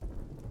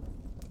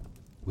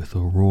With a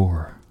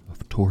roar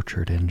of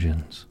tortured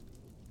engines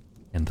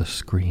and the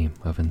scream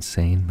of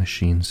insane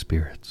machine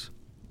spirits,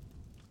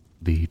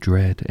 the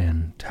dread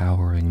and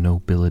towering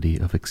nobility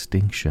of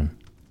extinction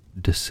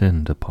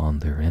descend upon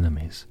their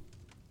enemies.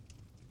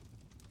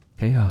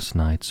 Chaos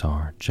Knights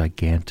are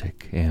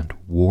gigantic and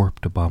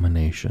warped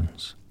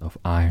abominations of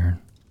iron,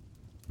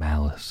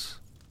 malice,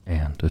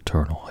 and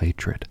eternal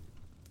hatred.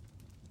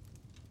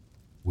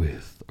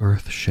 With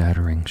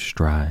earth-shattering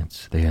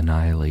strides, they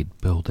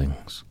annihilate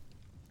buildings,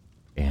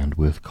 and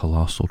with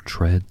colossal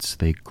treads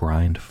they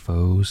grind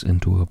foes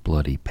into a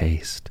bloody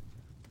paste,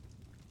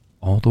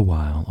 all the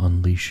while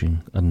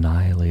unleashing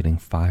annihilating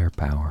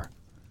firepower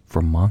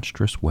from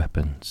monstrous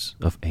weapons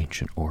of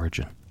ancient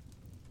origin.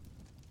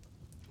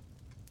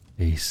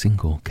 A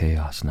single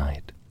Chaos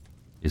Knight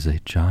is a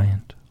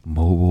giant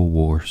mobile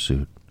war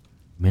suit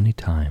many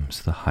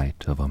times the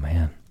height of a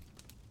man.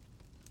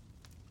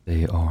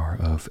 They are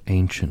of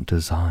ancient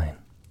design,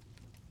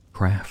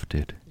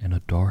 crafted in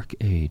a dark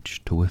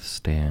age to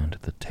withstand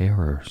the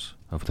terrors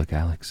of the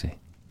galaxy.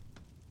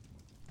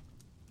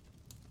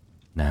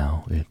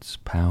 Now its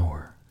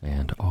power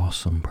and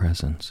awesome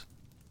presence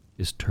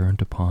is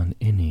turned upon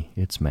any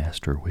its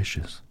master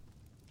wishes.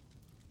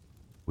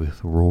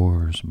 With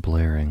roars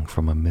blaring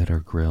from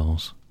emitter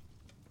grills,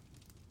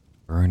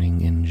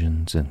 burning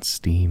engines and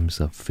steams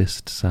of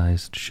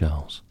fist-sized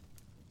shells,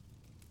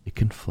 it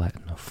can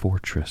flatten a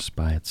fortress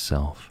by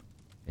itself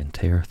and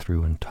tear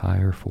through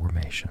entire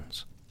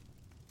formations.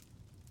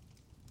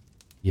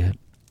 Yet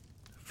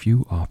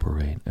few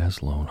operate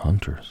as lone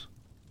hunters,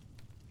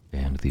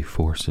 and the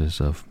forces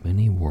of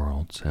many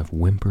worlds have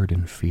whimpered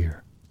in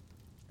fear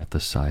at the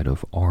sight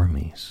of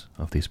armies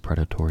of these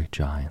predatory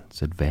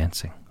giants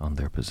advancing on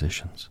their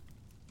positions.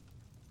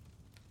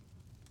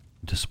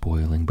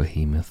 Despoiling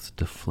behemoths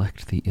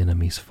deflect the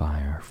enemy's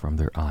fire from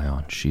their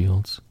ion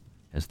shields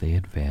as they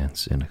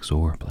advance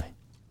inexorably,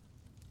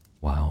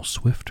 while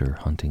swifter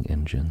hunting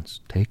engines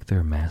take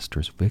their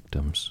master's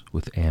victims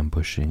with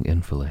ambushing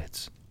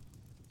enfilades.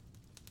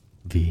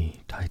 The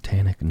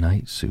titanic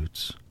knight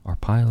suits are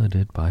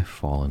piloted by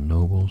fallen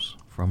nobles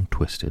from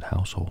twisted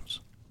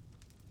households,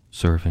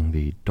 serving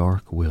the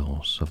dark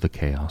wills of the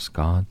chaos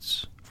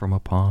gods from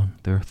upon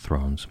their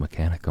thrones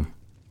mechanicum.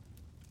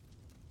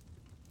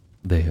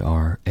 They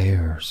are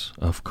heirs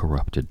of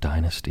corrupted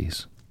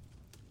dynasties,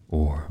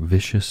 or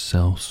vicious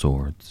cell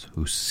swords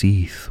who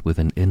seethe with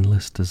an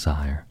endless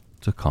desire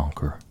to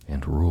conquer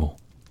and rule.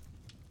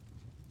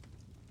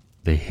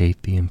 They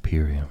hate the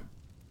Imperium,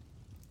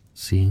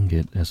 seeing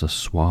it as a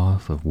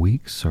swath of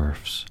weak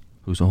serfs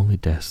whose only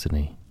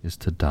destiny is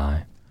to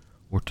die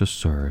or to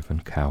serve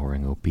in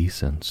cowering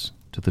obeisance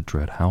to the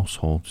dread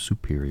household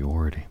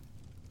superiority.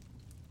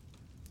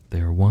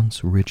 Their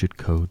once rigid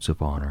codes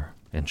of honor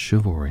and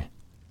chivalry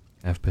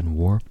have been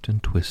warped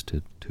and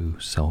twisted to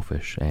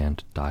selfish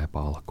and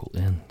diabolical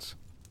ends,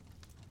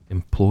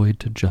 employed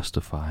to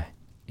justify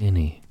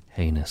any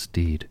heinous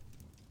deed.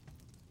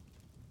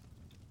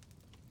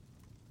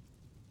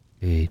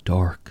 A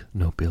dark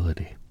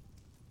nobility.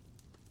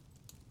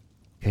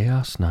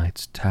 Chaos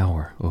Knights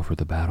tower over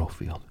the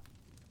battlefield,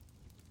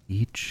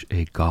 each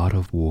a god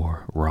of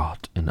war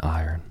wrought in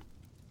iron,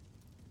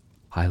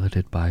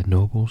 piloted by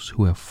nobles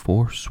who have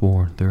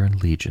forsworn their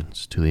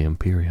allegiance to the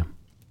Imperium.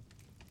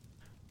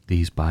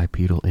 These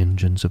bipedal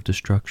engines of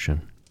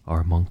destruction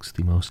are amongst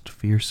the most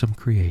fearsome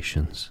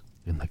creations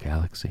in the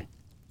galaxy.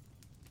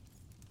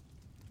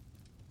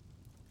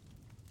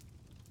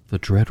 The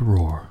dread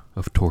roar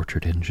of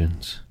tortured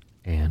engines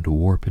and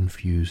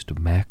warp-infused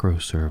macro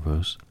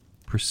servos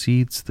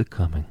precedes the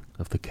coming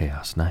of the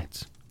Chaos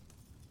Knights.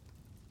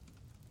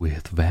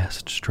 With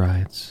vast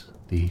strides,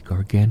 the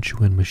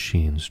gargantuan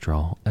machines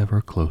draw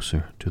ever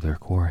closer to their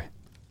quarry,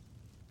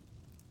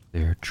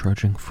 their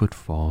trudging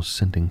footfalls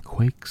sending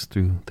quakes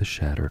through the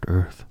shattered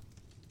earth.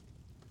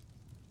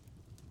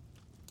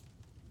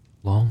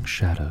 Long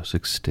shadows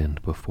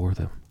extend before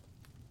them,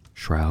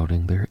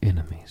 shrouding their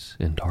enemies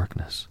in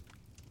darkness,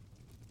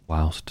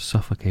 whilst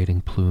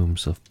suffocating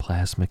plumes of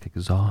plasmic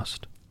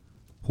exhaust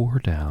pour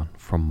down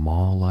from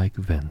maw-like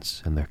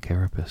vents in their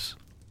carapace.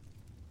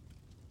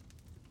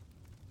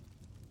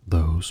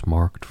 Those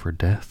marked for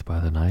death by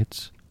the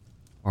knights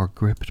are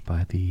gripped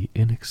by the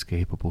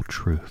inescapable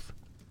truth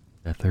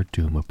that their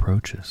doom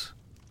approaches,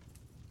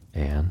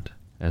 and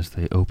as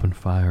they open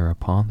fire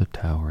upon the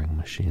towering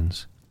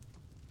machines,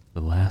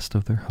 the last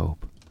of their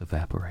hope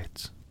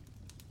evaporates.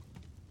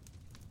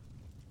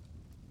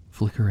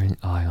 Flickering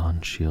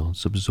ion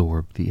shields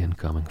absorb the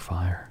incoming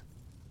fire,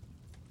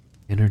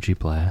 energy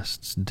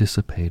blasts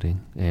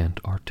dissipating and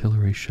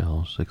artillery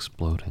shells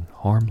exploding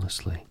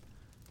harmlessly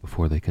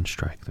before they can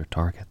strike their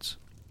targets.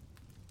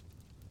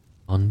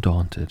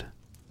 Undaunted,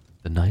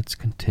 the knights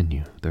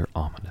continue their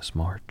ominous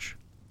march.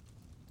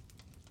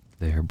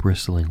 Their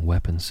bristling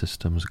weapon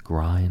systems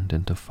grind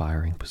into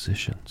firing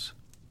positions,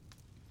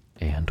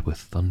 and with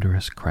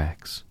thunderous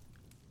cracks,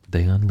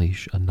 they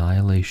unleash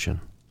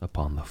annihilation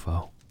upon the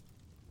foe.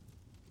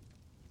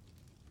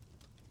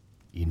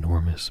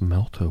 Enormous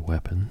melta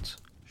weapons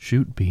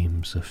shoot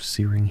beams of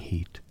searing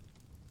heat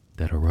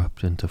that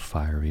erupt into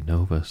fiery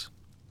novas,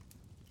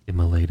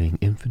 immolating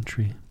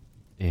infantry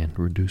and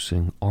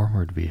reducing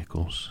armored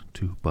vehicles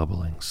to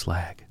bubbling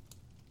slag.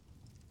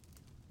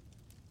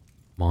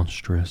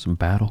 Monstrous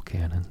battle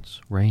cannons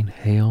rain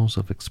hails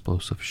of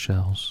explosive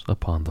shells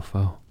upon the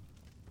foe,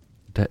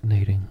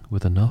 detonating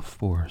with enough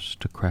force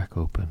to crack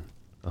open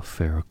a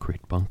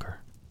ferrocrete bunker.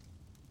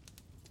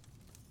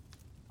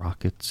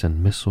 Rockets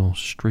and missiles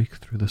streak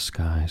through the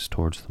skies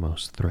towards the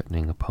most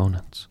threatening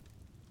opponents,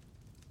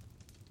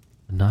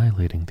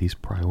 annihilating these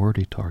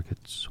priority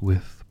targets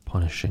with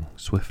punishing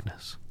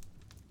swiftness.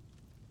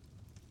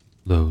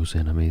 Those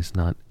enemies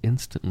not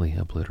instantly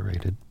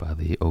obliterated by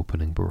the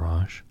opening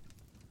barrage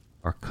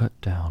are cut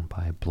down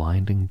by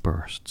blinding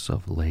bursts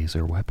of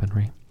laser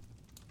weaponry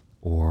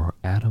or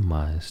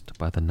atomized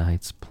by the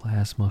knight's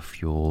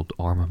plasma-fueled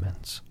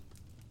armaments.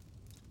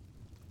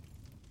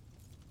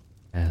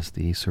 As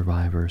the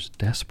survivors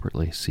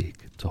desperately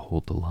seek to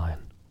hold the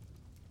line,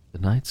 the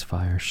knights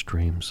fire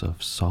streams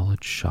of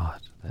solid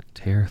shot that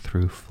tear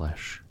through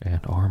flesh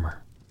and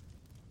armor,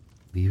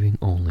 leaving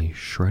only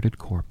shredded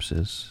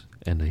corpses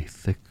and a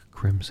thick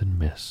crimson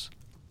mist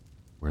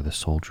where the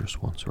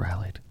soldiers once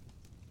rallied.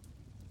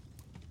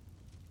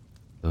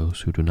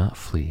 Those who do not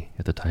flee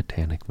at the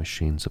titanic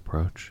machine's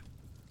approach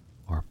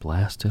are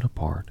blasted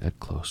apart at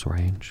close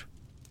range,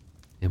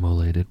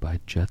 immolated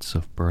by jets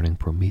of burning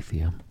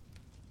promethium,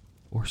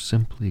 or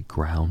simply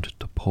ground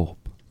to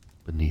pulp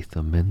beneath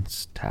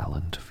immense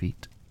taloned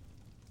feet.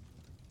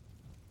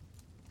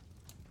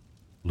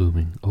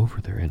 Looming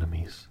over their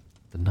enemies,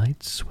 the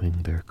knights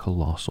swing their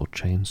colossal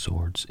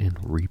chainswords in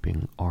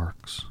reaping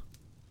arcs.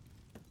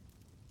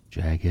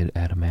 Jagged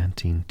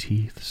adamantine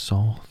teeth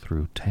saw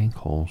through tank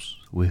holes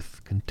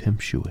with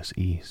contemptuous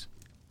ease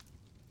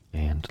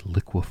and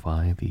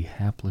liquefy the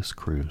hapless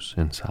crews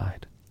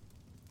inside.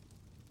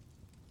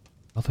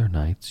 Other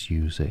knights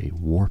use a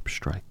warp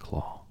strike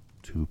claw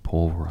to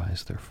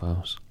pulverize their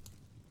foes,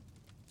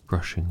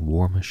 crushing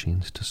war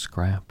machines to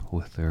scrap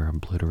with their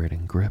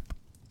obliterating grip,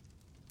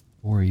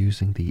 or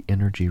using the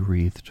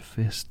energy-wreathed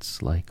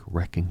fists like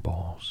wrecking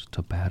balls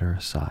to batter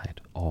aside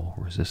all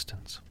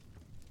resistance.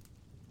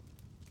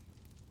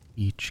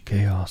 Each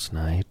Chaos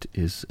Knight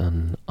is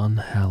an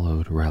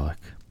unhallowed relic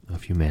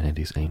of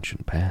humanity's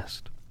ancient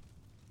past.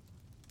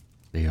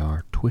 They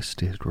are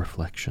twisted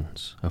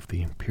reflections of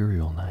the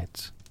Imperial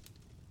Knights,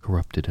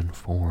 corrupted in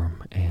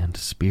form and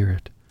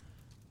spirit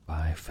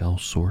by fell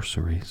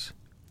sorceries,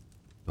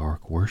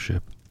 dark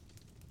worship,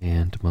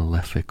 and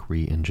malefic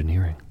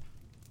re-engineering.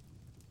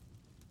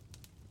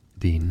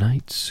 The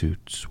knight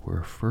suits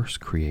were first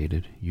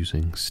created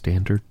using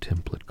standard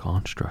template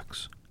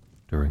constructs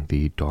during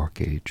the Dark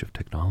Age of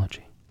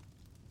technology,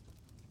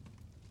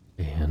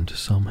 and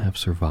some have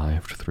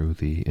survived through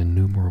the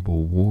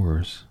innumerable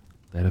wars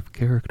that have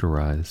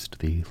characterized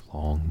the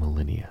long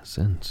millennia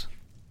since.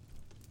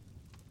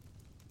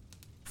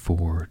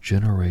 For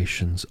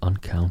generations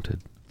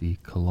uncounted, the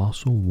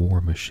colossal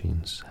war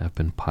machines have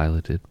been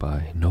piloted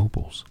by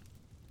nobles.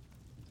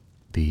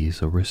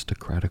 These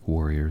aristocratic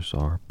warriors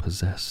are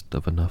possessed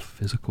of enough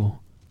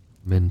physical,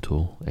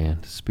 mental,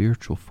 and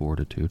spiritual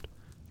fortitude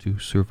to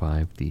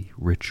survive the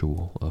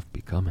ritual of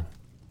becoming,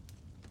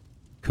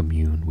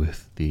 commune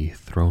with the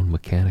throne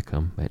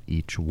mechanicum at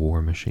each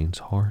war machine's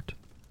heart,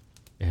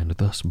 and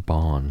thus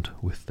bond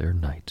with their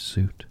knight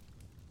suit.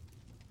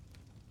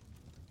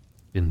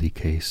 In the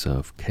case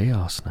of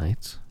Chaos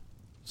Knights,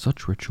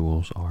 such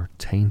rituals are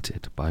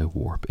tainted by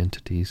warp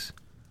entities,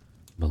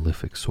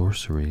 malefic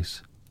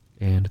sorceries,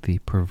 and the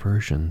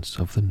perversions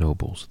of the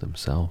nobles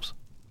themselves.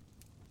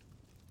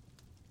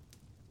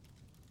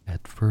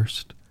 At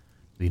first,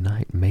 the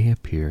knight may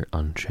appear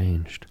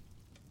unchanged,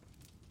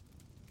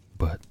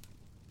 but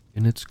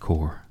in its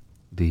core,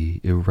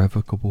 the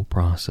irrevocable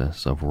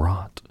process of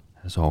rot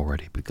has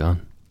already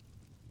begun.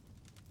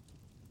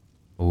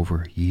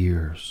 Over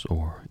years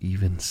or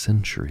even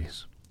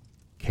centuries,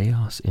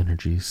 chaos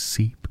energies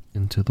seep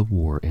into the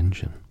war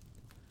engine,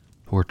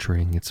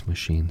 torturing its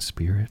machine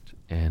spirit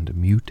and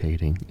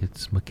mutating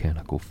its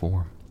mechanical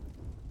form.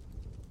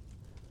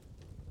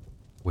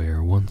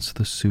 Where once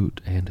the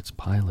suit and its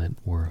pilot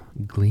were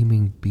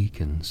gleaming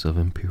beacons of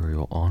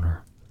imperial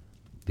honor,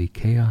 the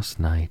Chaos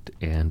Knight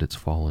and its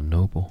fallen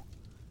noble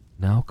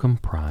now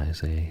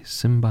comprise a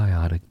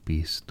symbiotic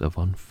beast of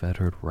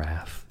unfettered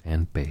wrath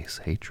and base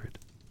hatred.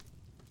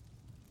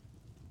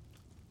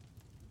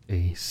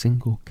 A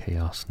single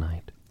Chaos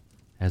Knight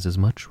has as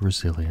much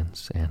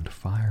resilience and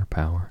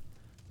firepower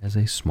as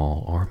a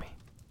small army.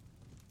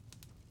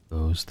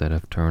 Those that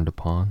have turned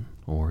upon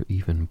or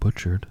even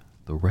butchered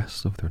the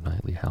rest of their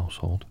knightly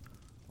household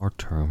are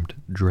termed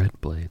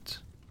Dreadblades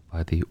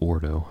by the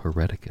Ordo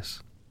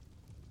Hereticus.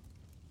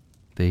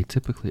 They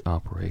typically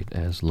operate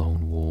as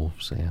lone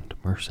wolves and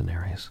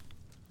mercenaries,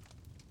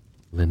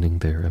 lending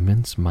their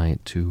immense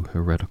might to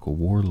heretical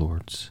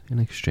warlords in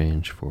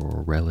exchange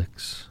for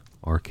relics,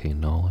 arcane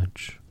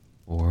knowledge,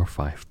 or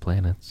 5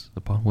 planets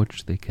upon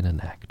which they can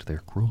enact their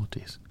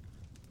cruelties.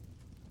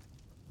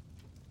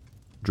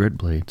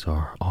 Dreadblades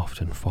are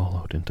often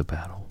followed into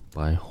battle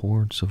by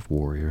hordes of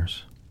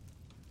warriors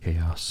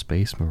Chaos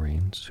Space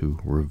Marines who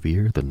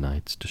revere the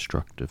Knight's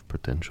destructive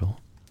potential,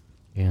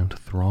 and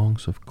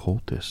throngs of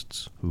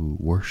cultists who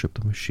worship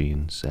the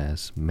machines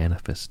as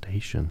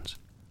manifestations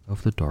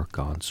of the Dark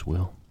God's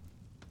will.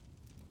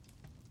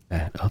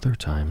 At other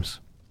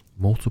times,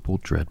 multiple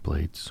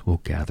Dreadblades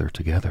will gather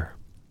together,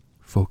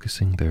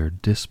 focusing their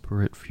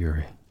disparate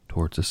fury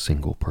towards a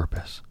single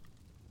purpose.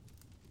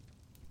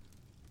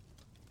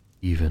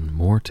 Even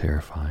more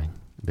terrifying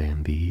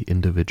than the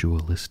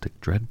individualistic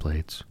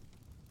Dreadblades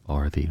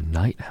are the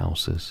Night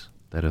Houses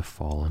that have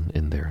fallen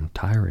in their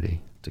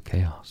entirety to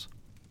chaos.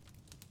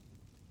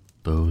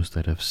 Those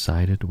that have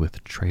sided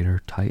with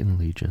traitor Titan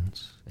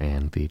legions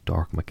and the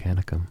Dark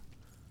Mechanicum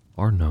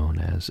are known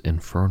as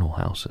Infernal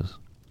Houses,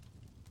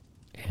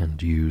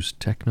 and use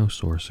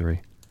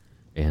techno-sorcery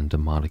and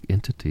demonic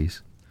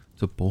entities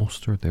to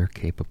bolster their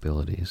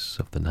capabilities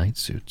of the night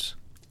suits.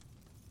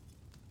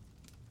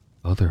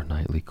 Other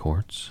knightly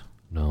courts,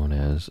 known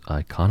as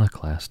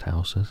Iconoclast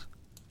houses,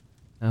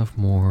 have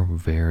more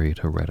varied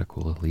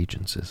heretical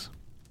allegiances.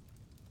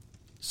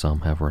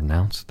 Some have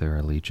renounced their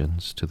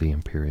allegiance to the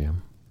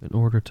Imperium in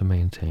order to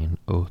maintain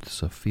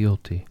oaths of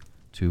fealty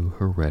to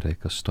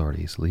heretic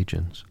Astartes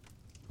legions,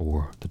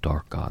 or the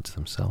Dark Gods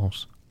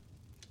themselves,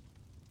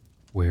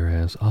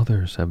 whereas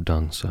others have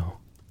done so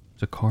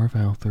to carve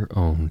out their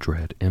own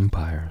dread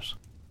empires.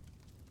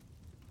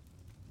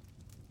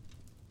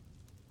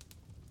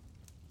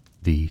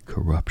 The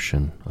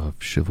corruption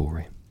of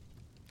chivalry.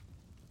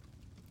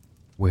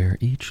 Where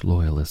each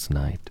loyalist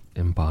knight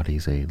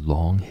embodies a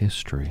long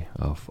history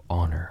of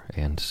honor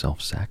and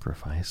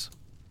self-sacrifice,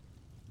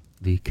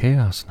 the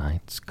Chaos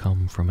Knights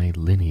come from a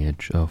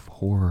lineage of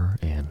horror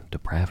and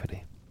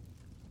depravity.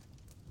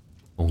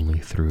 Only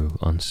through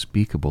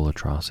unspeakable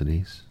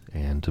atrocities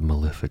and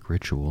malefic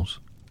rituals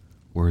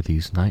were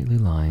these knightly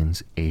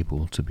lines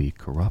able to be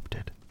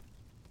corrupted,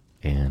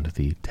 and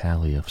the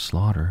tally of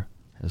slaughter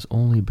has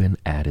only been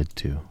added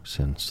to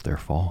since their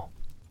fall.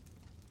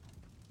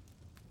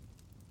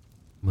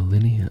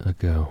 Millennia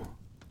ago,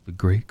 the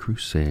Great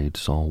Crusade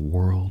saw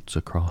worlds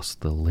across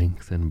the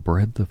length and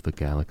breadth of the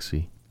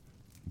galaxy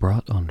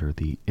brought under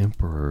the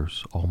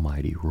Emperor's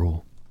almighty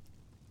rule.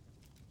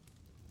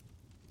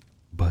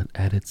 But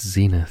at its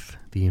zenith,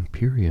 the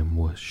Imperium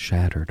was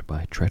shattered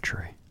by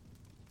treachery.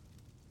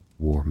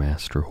 War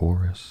Master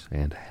Horus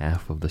and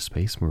half of the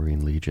Space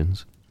Marine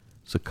legions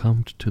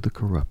succumbed to the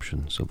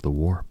corruptions of the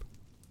warp,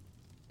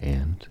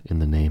 and, in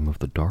the name of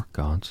the Dark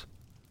Gods,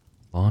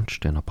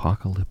 launched an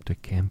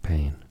apocalyptic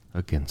campaign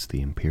against the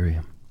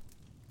Imperium.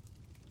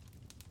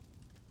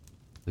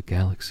 The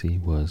galaxy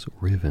was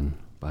riven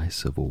by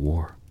civil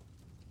war.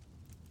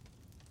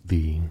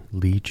 The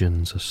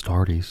legions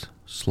Astartes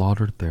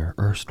slaughtered their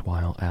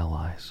erstwhile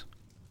allies.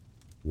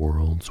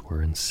 Worlds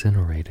were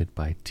incinerated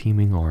by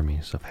teeming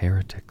armies of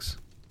heretics,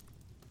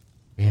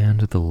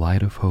 and the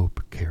light of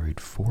hope carried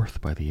forth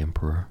by the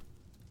Emperor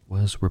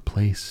was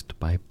replaced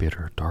by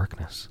bitter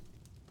darkness.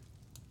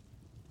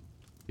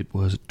 It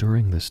was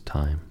during this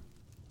time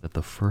that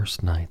the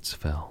first knights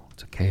fell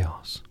to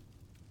chaos.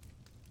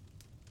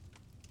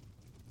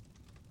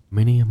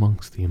 Many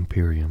amongst the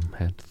Imperium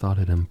had thought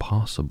it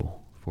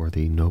impossible for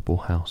the noble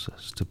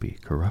houses to be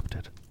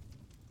corrupted.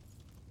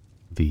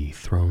 The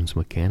Thrones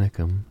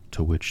Mechanicum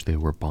to which they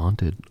were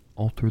bonded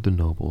altered the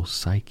nobles'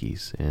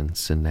 psyches and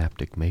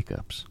synaptic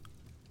makeups,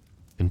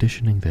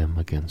 conditioning them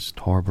against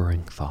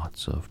harboring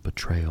thoughts of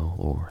betrayal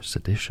or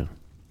sedition.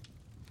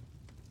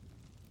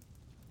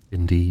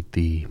 Indeed,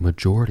 the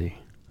majority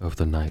of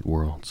the Night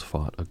Worlds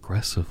fought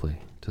aggressively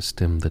to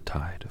stem the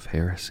tide of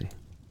heresy,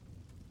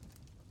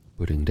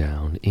 putting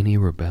down any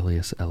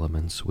rebellious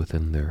elements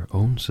within their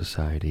own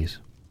societies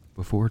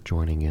before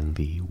joining in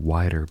the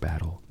wider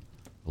battle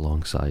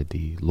alongside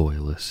the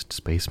loyalist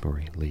Space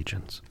Marine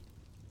legions.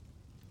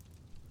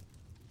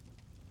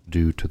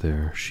 Due to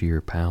their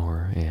sheer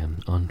power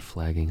and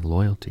unflagging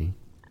loyalty,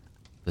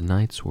 the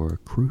Knights were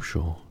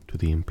crucial to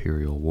the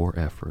Imperial war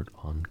effort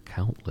on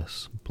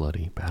countless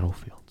bloody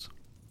battlefields.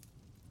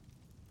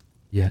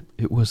 Yet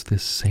it was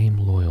this same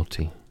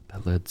loyalty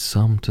that led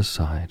some to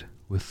side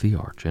with the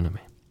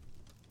archenemy.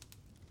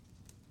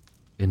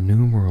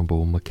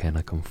 Innumerable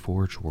Mechanicum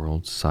Forge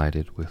worlds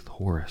sided with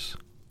Horus,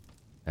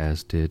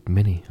 as did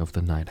many of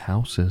the Night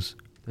Houses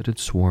that had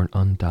sworn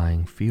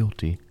undying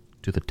fealty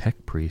to the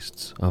tech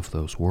priests of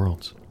those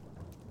worlds.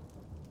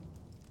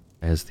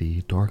 As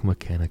the Dark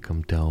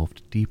Mechanicum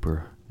delved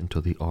deeper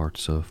into the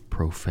arts of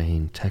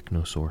profane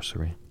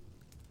techno-sorcery,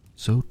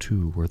 so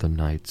too were the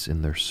knights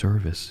in their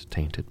service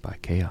tainted by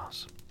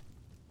chaos.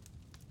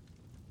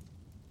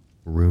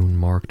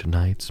 Rune-marked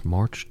knights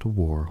marched to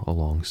war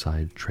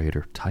alongside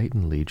traitor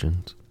Titan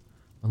legions,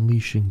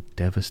 unleashing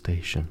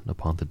devastation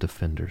upon the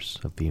defenders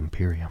of the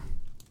Imperium.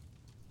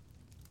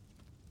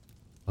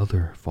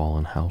 Other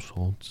fallen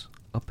households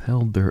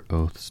upheld their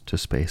oaths to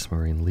Space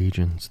Marine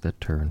legions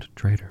that turned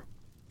traitor.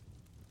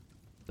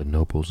 The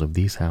nobles of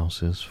these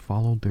houses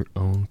followed their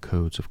own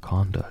codes of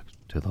conduct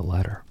to the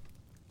letter,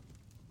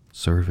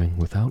 serving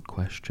without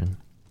question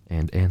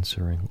and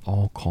answering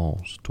all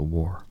calls to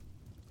war.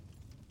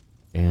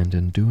 and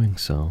in doing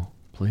so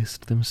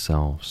placed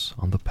themselves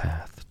on the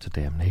path to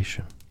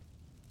damnation.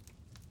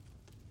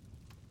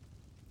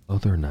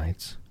 Other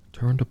knights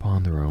turned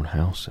upon their own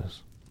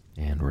houses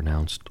and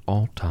renounced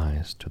all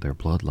ties to their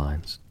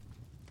bloodlines,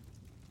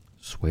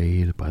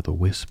 swayed by the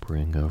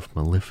whispering of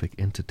malefic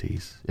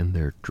entities in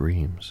their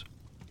dreams,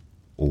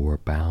 or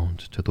bound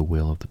to the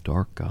will of the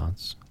dark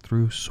gods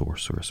through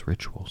sorcerous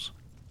rituals.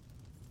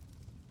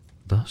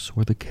 Thus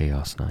were the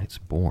Chaos Knights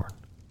born,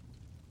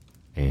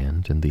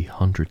 and in the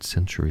 100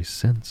 centuries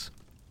since,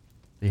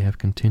 they have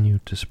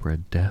continued to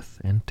spread death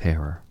and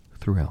terror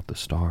throughout the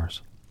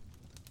stars.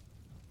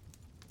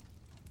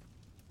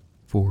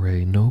 For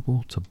a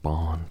noble to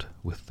bond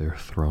with their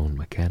throne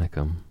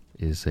mechanicum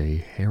is a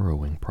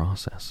harrowing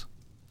process.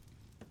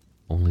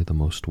 Only the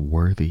most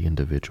worthy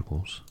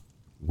individuals,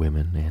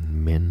 women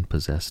and men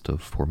possessed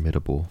of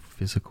formidable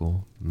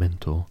physical,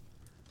 mental,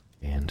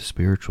 and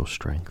spiritual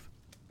strength,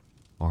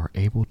 are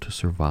able to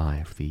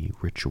survive the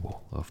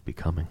ritual of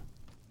becoming.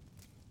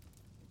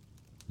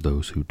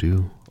 Those who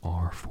do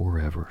are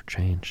forever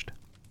changed.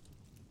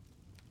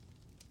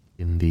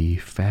 In the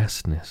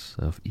fastness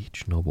of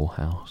each noble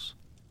house,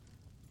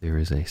 there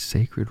is a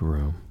sacred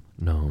room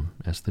known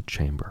as the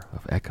Chamber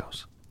of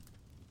Echoes.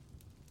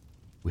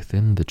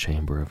 Within the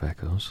Chamber of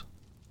Echoes,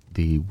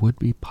 the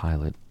would-be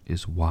pilot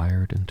is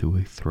wired into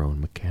a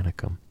throne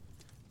mechanicum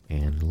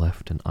and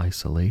left in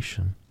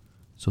isolation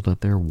so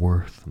that their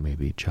worth may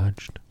be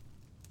judged.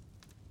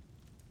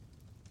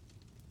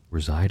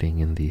 Residing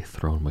in the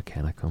throne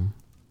mechanicum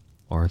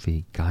are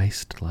the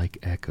geist-like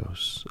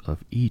echoes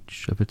of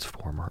each of its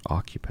former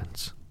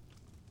occupants.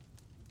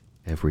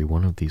 Every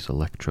one of these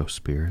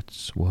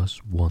electro-spirits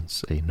was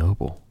once a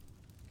noble,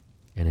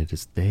 and it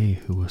is they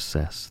who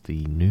assess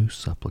the new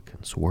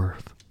supplicant's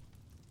worth.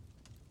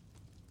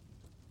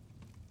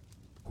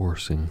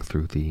 Coursing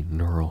through the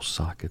neural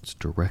sockets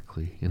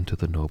directly into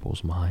the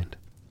noble's mind,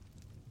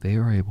 they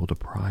are able to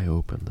pry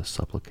open the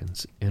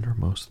supplicant's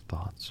innermost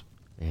thoughts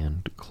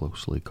and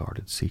closely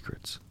guarded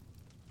secrets.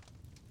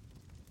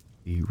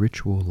 The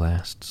ritual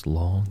lasts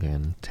long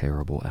and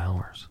terrible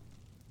hours,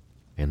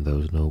 and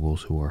those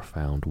nobles who are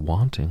found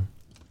wanting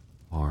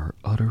are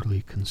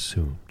utterly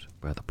consumed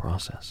by the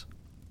process.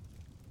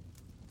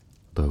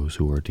 Those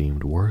who are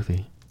deemed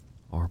worthy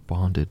are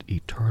bonded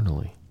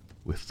eternally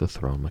with the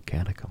throne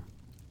mechanicum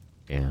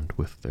and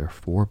with their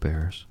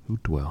forebears who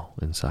dwell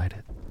inside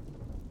it.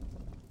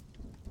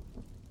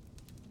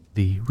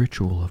 The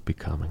ritual of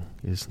becoming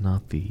is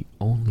not the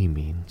only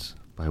means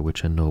by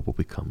which a noble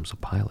becomes a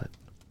pilot.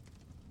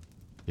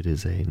 It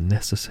is a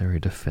necessary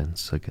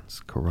defense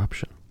against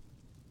corruption.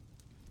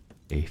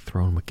 A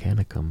throne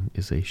mechanicum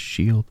is a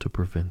shield to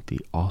prevent the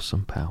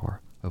awesome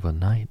power of a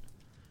knight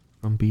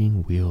from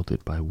being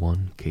wielded by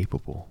one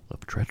capable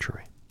of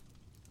treachery.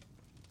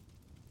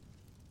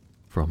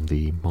 From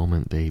the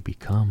moment they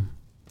become,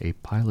 a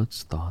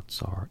pilot's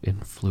thoughts are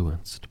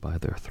influenced by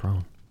their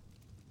throne,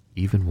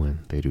 even when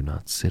they do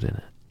not sit in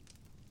it.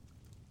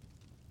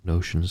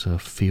 Notions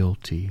of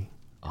fealty,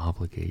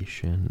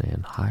 obligation,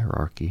 and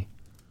hierarchy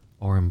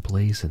are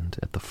emblazoned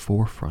at the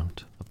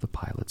forefront of the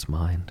pilot's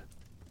mind,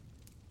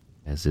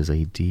 as is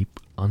a deep,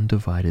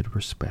 undivided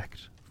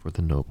respect for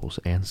the noble's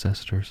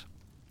ancestors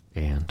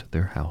and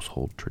their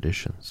household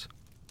traditions.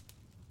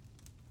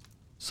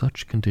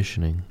 Such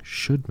conditioning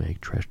should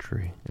make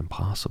treachery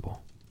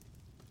impossible,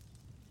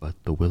 but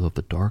the will of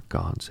the dark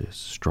gods is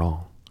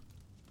strong,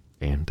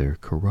 and their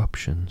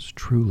corruptions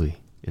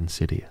truly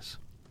insidious.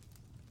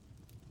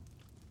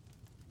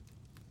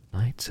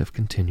 Knights have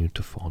continued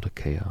to fall to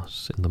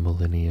chaos in the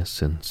millennia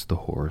since the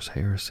Horus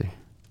Heresy.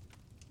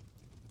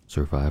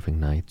 Surviving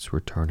knights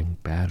returning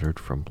battered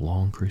from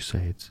long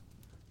crusades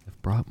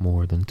have brought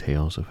more than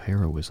tales of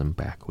heroism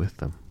back with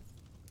them.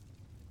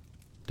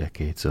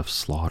 Decades of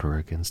slaughter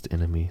against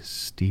enemies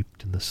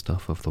steeped in the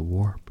stuff of the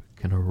warp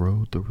can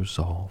erode the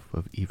resolve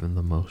of even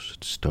the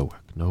most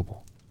stoic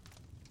noble.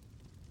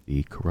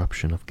 The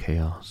corruption of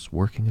chaos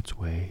working its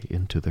way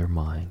into their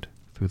mind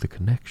through the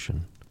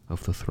connection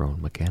of the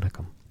throne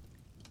mechanicum.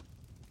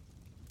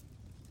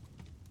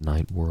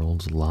 Night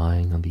worlds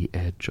lying on the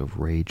edge of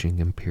raging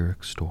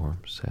empiric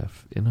storms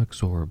have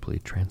inexorably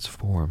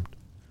transformed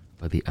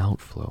by the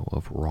outflow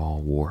of raw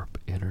warp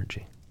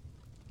energy.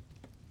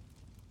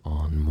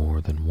 On more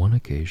than one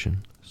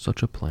occasion,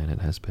 such a planet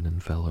has been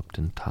enveloped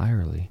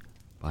entirely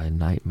by a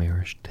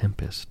nightmarish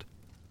tempest,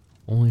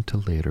 only to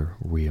later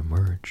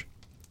re-emerge,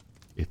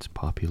 its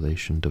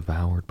population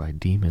devoured by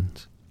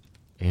demons,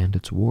 and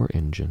its war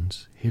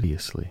engines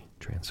hideously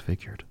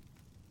transfigured.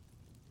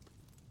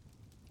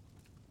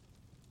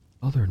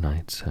 Other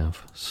knights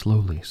have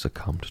slowly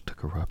succumbed to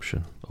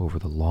corruption over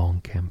the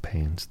long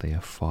campaigns they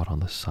have fought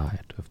on the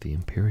side of the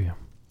Imperium.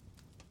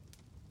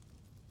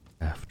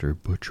 After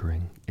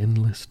butchering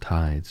endless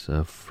tides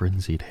of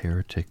frenzied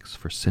heretics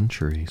for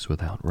centuries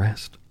without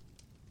rest,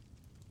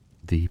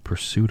 the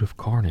pursuit of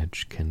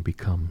carnage can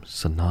become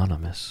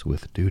synonymous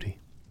with duty.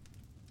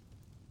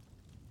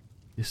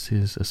 This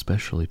is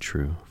especially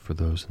true for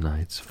those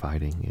knights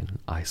fighting in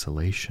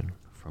isolation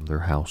from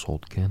their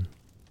household kin,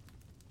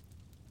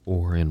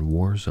 or in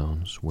war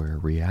zones where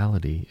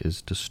reality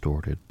is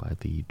distorted by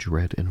the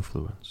dread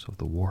influence of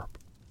the warp.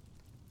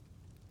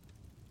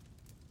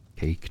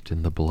 Caked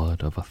in the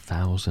blood of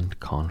 1,000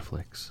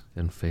 conflicts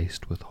and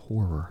faced with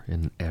horror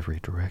in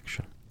every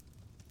direction,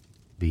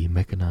 the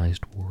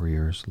mechanized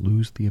warriors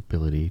lose the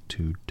ability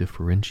to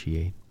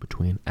differentiate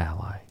between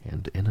ally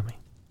and enemy.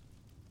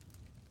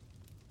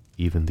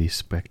 Even the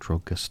spectral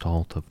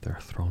gestalt of their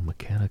throne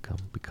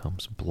mechanicum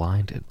becomes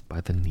blinded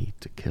by the need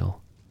to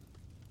kill,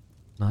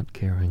 not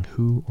caring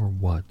who or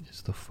what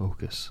is the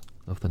focus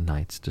of the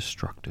knight's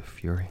destructive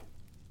fury.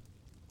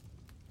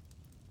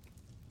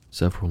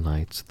 Several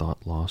knights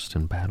thought lost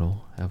in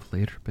battle have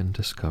later been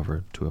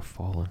discovered to have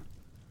fallen,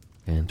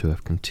 and to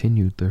have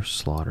continued their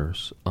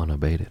slaughters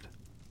unabated.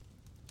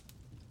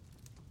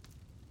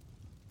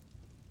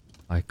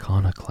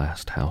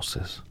 Iconoclast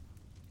houses.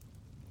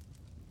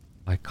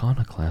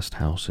 Iconoclast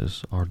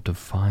houses are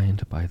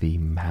defined by the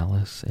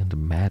malice and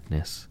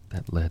madness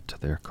that led to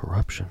their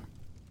corruption.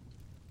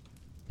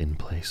 In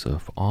place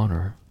of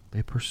honor,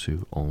 they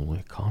pursue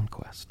only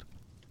conquest,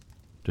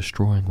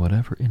 destroying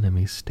whatever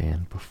enemies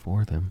stand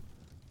before them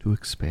to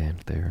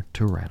expand their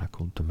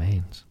tyrannical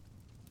domains.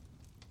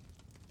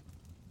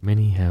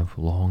 Many have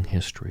long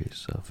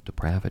histories of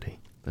depravity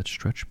that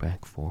stretch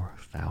back for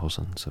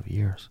thousands of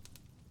years,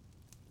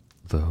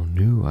 though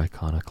new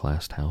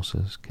iconoclast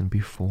houses can be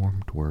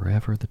formed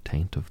wherever the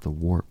taint of the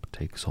warp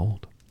takes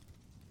hold.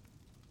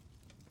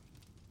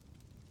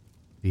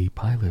 The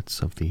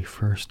pilots of the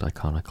first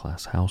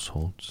iconoclast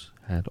households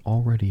had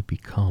already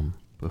become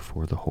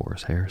before the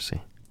Horus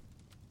heresy.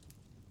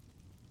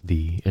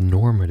 The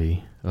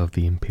enormity of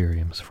the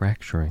Imperium's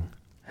fracturing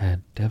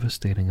had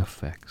devastating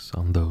effects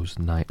on those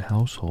knight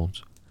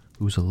households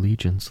whose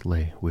allegiance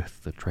lay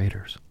with the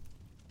traitors.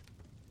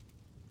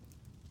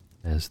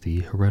 As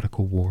the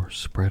heretical war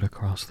spread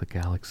across the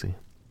galaxy,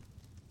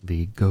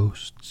 the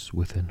ghosts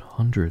within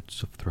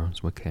hundreds of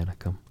Thrones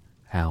Mechanicum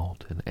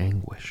howled in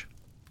anguish.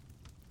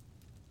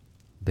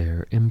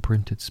 Their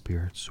imprinted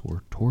spirits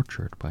were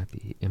tortured by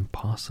the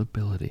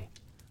impossibility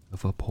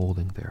of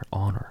upholding their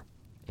honor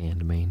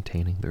and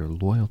maintaining their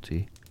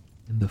loyalty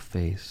in the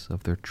face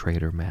of their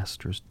traitor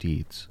master's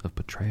deeds of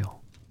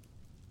betrayal.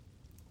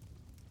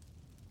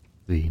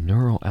 The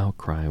neural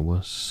outcry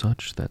was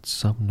such that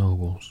some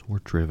nobles were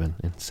driven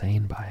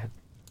insane by it,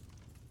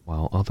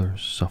 while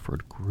others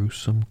suffered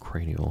gruesome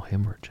cranial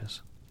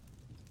hemorrhages.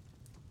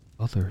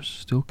 Others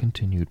still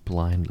continued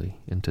blindly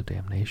into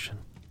damnation,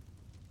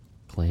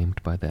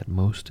 claimed by that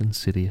most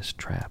insidious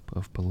trap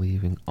of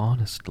believing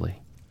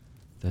honestly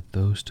that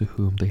those to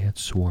whom they had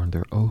sworn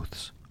their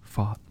oaths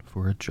fought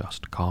for a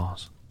just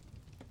cause.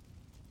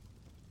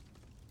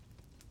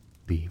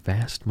 The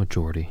vast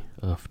majority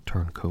of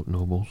turncoat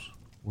nobles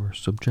were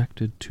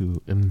subjected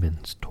to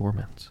immense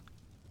torments.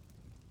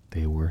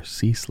 They were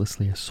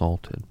ceaselessly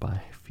assaulted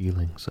by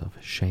feelings of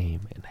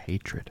shame and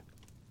hatred,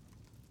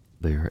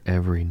 their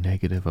every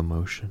negative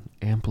emotion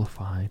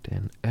amplified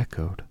and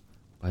echoed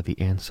by the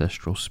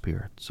ancestral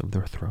spirits of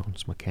their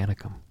Thrones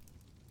Mechanicum.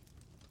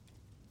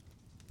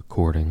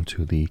 According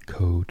to the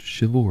Code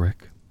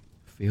Chivalric,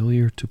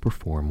 failure to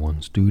perform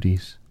one's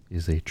duties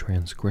is a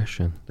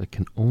transgression that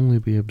can only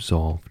be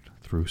absolved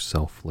through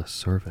selfless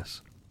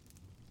service.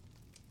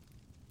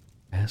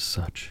 As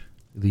such,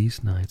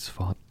 these knights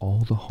fought all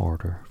the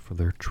harder for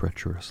their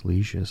treacherous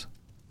lieges.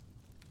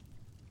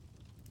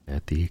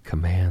 At the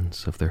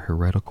commands of their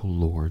heretical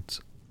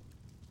lords,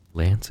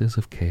 lances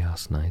of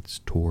Chaos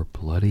Knights tore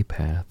bloody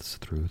paths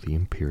through the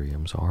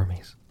Imperium's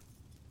armies.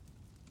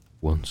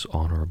 Once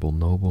honorable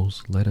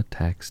nobles led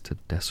attacks to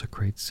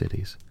desecrate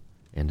cities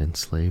and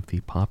enslave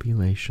the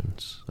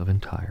populations of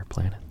entire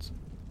planets.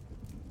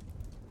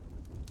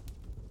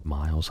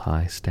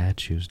 Miles-high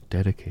statues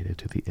dedicated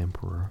to the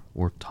Emperor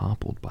were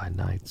toppled by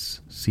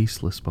knights'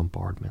 ceaseless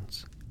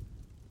bombardments,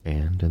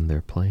 and in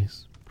their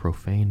place,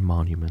 profane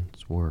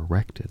monuments were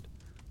erected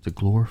to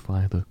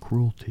glorify the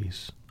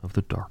cruelties of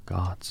the dark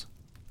gods.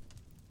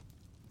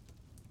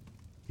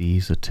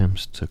 These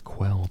attempts to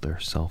quell their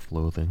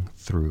self-loathing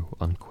through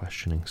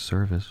unquestioning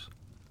service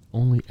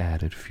only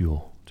added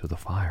fuel to the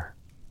fire.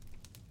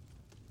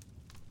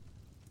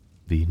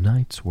 The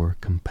knights were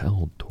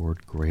compelled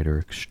toward greater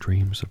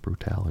extremes of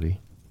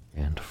brutality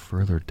and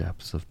further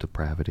depths of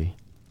depravity,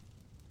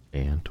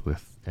 and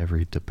with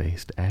every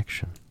debased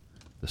action,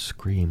 the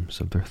screams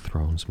of their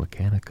Thrones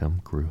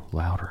Mechanicum grew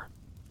louder.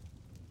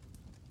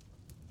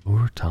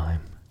 Over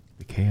time,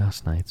 the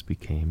Chaos Knights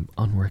became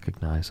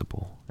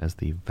unrecognizable as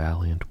the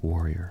valiant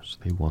warriors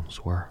they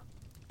once were.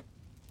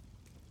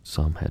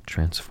 Some had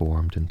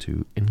transformed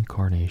into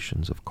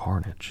incarnations of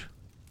carnage.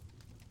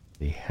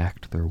 They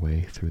hacked their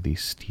way through the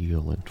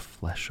steel and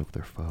flesh of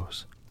their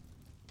foes,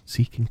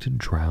 seeking to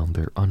drown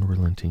their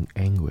unrelenting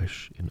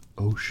anguish in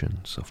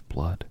oceans of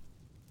blood.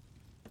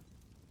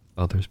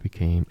 Others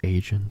became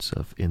agents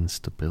of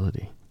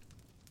instability,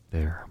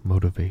 their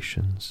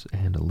motivations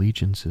and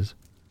allegiances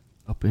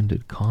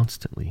upended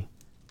constantly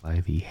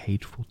by the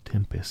hateful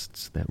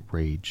tempests that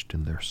raged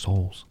in their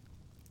souls.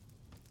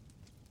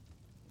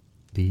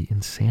 The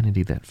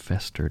insanity that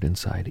festered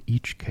inside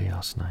each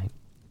Chaos Knight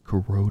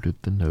corroded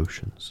the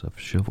notions of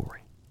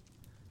chivalry,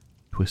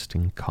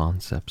 twisting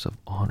concepts of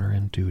honor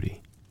and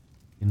duty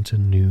into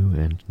new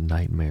and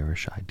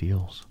nightmarish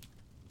ideals.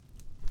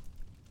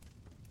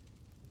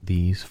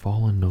 These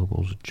fallen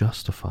nobles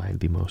justified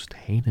the most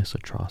heinous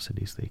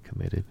atrocities they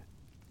committed,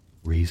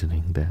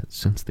 reasoning that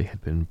since they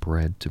had been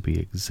bred to be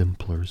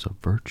exemplars of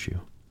virtue,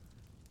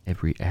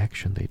 every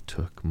action they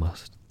took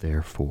must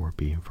therefore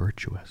be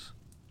virtuous.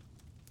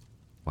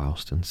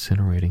 Whilst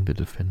incinerating the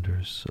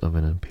defenders of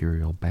an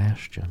imperial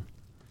bastion,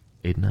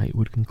 a knight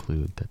would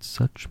conclude that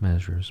such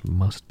measures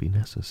must be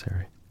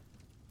necessary,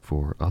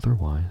 for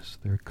otherwise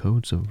their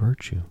codes of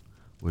virtue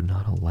would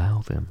not allow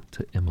them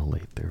to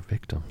immolate their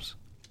victims.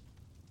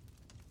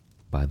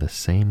 By the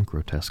same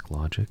grotesque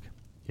logic,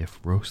 if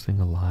roasting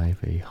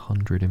alive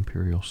 100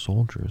 imperial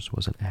soldiers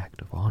was an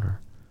act of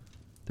honor,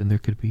 then there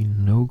could be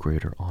no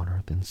greater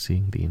honor than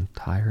seeing the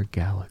entire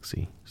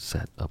galaxy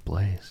set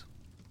ablaze.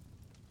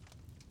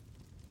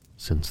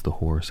 Since the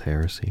Horus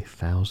Heresy,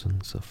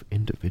 thousands of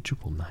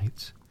individual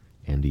knights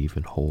and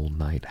even whole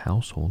knight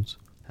households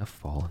have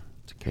fallen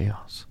to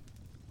chaos.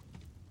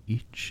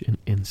 Each an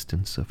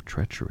instance of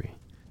treachery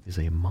is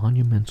a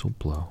monumental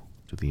blow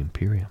to the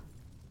Imperium.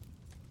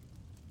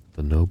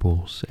 The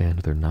nobles and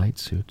their knight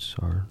suits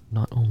are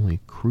not only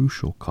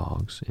crucial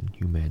cogs in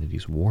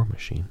humanity's war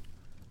machine,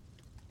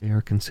 they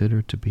are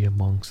considered to be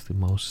amongst the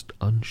most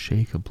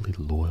unshakably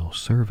loyal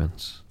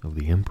servants of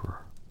the Emperor.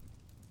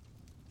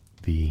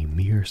 The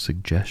mere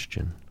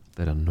suggestion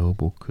that a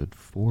noble could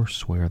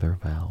forswear their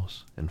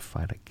vows and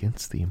fight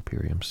against the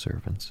Imperium's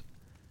servants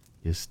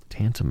is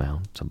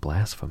tantamount to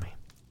blasphemy.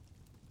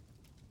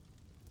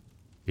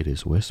 It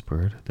is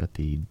whispered that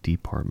the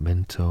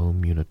Departamento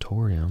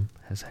Munitorium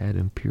has had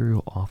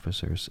imperial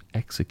officers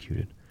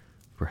executed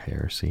for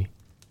heresy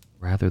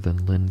rather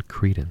than lend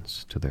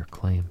credence to their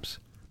claims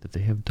that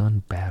they have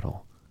done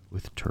battle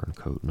with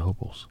turncoat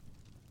nobles.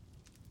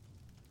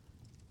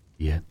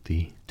 Yet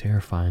the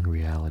terrifying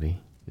reality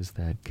is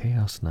that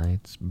Chaos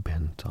Knights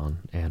bent on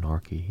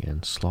anarchy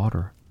and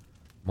slaughter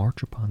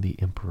march upon the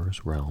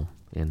Emperor's realm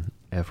in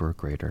ever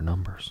greater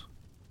numbers.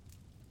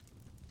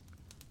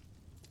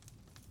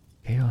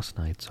 Chaos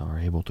Knights are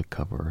able to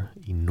cover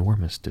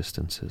enormous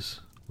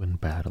distances when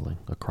battling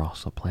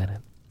across a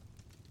planet,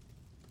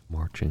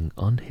 marching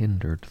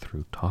unhindered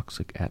through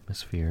toxic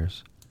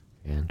atmospheres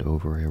and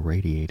over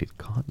irradiated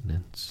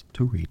continents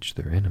to reach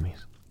their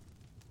enemies.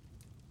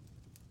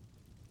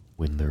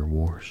 When their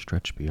wars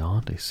stretch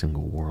beyond a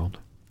single world,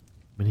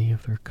 many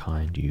of their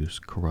kind use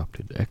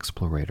corrupted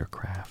explorator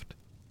craft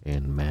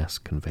and mass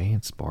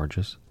conveyance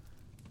barges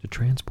to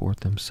transport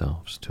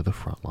themselves to the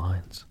front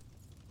lines.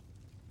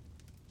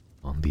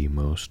 On the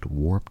most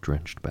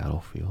warp-drenched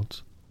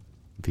battlefields,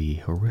 the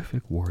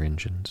horrific war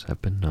engines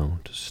have been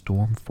known to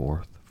storm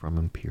forth from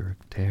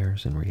empiric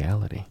tears in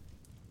reality.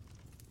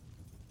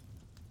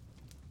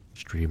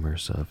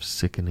 Streamers of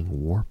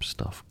sickening warp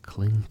stuff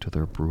cling to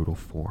their brutal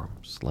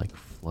forms like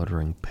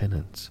fluttering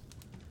pennants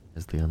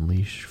as they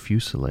unleash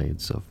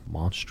fusillades of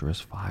monstrous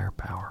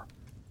firepower,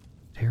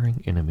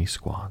 tearing enemy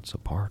squads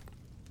apart.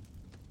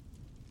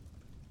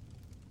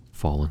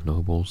 Fallen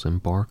nobles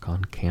embark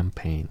on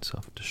campaigns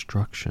of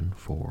destruction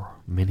for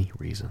many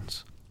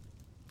reasons.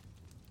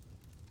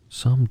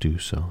 Some do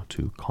so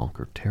to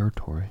conquer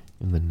territory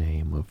in the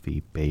name of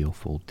the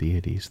baleful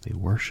deities they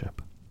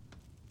worship.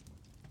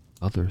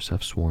 Others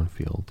have sworn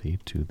fealty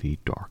to the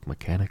Dark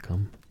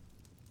Mechanicum,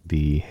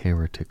 the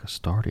Heretic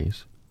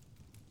Astartes,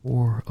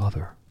 or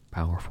other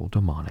powerful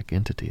demonic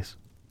entities.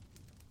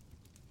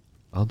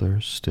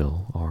 Others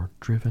still are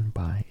driven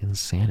by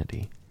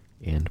insanity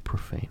and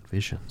profane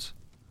visions,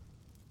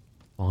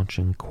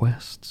 launching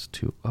quests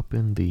to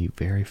upend the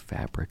very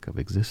fabric of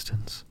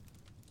existence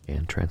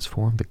and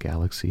transform the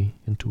galaxy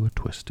into a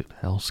twisted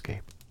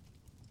hellscape.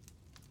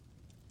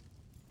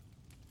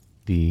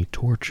 The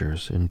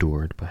tortures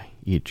endured by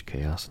each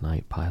Chaos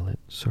Knight pilot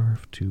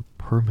serve to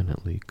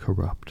permanently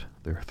corrupt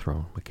their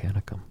throne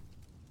mechanicum.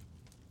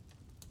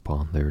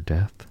 Upon their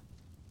death,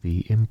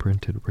 the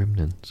imprinted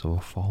remnants of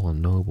a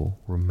fallen noble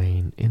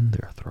remain in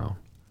their throne,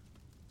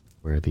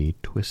 where the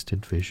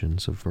twisted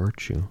visions of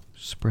virtue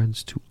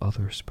spreads to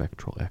other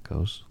spectral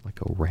echoes like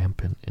a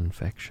rampant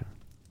infection.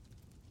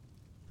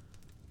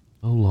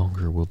 No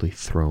longer will the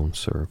throne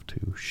serve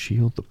to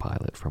shield the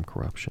pilot from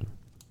corruption.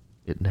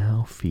 It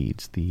now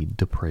feeds the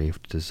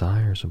depraved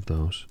desires of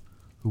those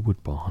who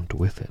would bond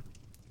with it.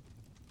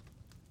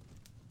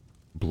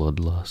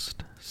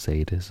 Bloodlust,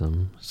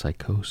 sadism,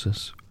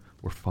 psychosis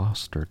were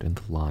fostered in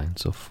the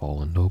lines of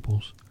fallen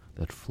nobles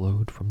that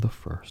flowed from the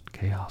first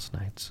Chaos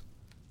Knights,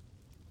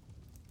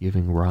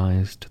 giving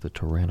rise to the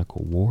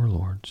tyrannical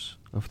warlords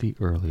of the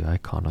early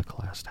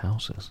iconoclast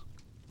houses.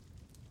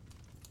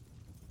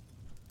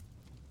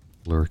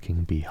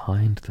 Lurking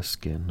behind the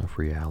skin of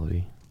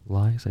reality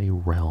lies a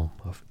realm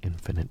of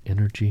infinite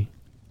energy,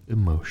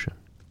 emotion,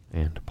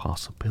 and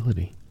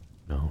possibility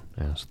known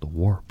as the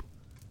warp.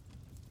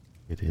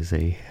 It is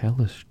a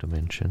hellish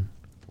dimension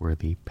where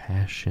the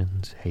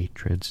passions,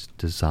 hatreds,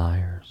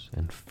 desires,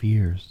 and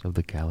fears of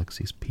the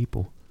galaxy's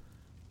people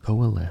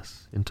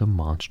coalesce into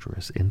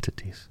monstrous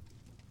entities.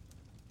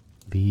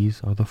 These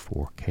are the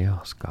four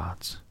Chaos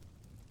Gods.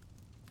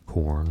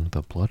 Khorne,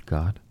 the Blood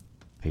God,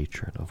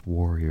 patron of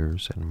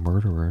warriors and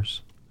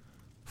murderers,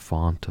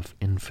 font of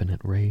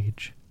infinite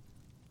rage.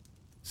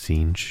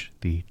 Tzeentch,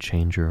 the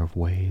Changer of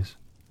Ways,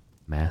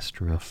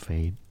 master of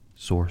fate,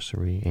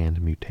 sorcery, and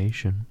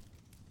mutation.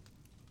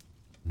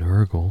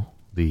 Nurgle,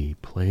 the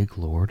Plague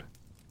Lord,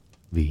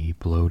 the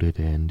bloated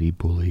and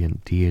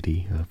ebullient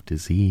deity of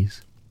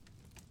disease.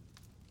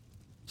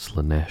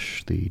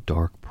 Slaanesh, the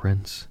Dark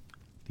Prince,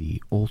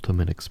 the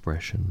ultimate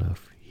expression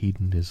of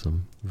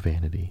hedonism,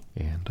 vanity,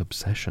 and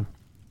obsession.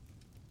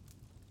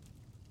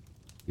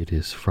 It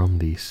is from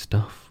the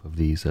stuff of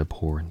these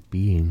abhorrent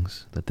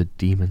beings that the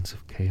demons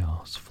of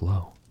chaos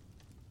flow,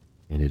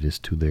 and it is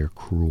to their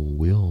cruel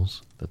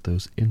wills that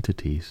those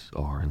entities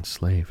are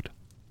enslaved,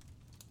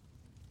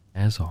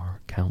 as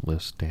are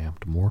countless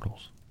damned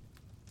mortals.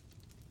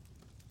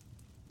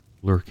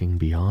 Lurking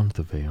beyond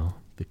the veil,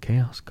 the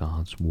Chaos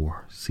Gods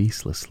war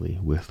ceaselessly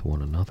with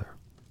one another,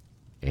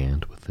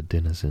 and with the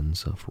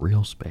denizens of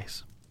real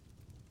space.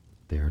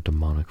 Their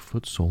demonic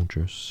foot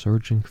soldiers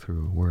surging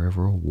through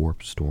wherever a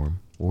warp storm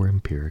or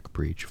empiric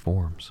breach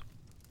forms.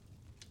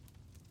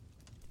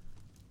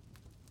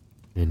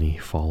 Many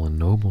fallen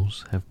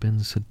nobles have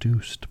been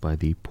seduced by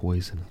the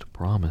poisoned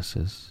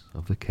promises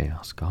of the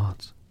Chaos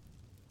Gods,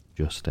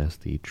 just as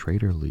the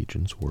traitor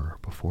legions were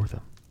before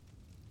them.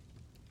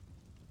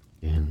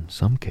 In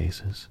some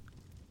cases,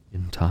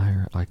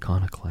 entire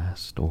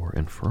iconoclast or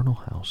infernal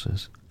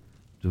houses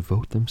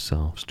devote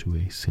themselves to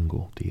a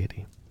single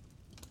deity.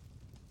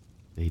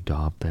 They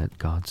daub that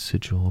god's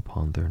sigil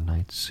upon their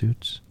knight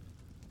suits,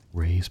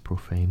 raise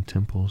profane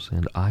temples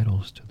and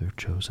idols to their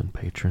chosen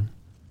patron,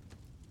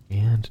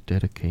 and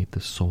dedicate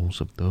the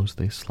souls of those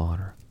they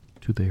slaughter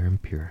to their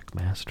empiric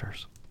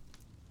masters.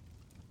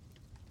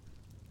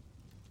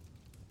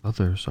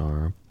 Others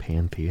are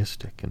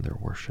pantheistic in their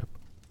worship,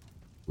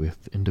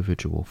 with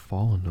individual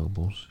fallen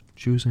nobles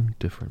choosing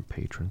different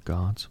patron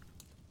gods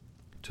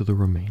to the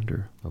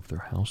remainder of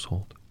their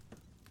household,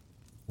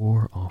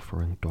 or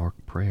offering dark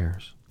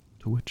prayers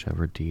to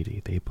whichever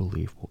deity they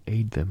believe will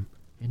aid them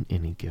in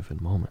any given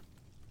moment.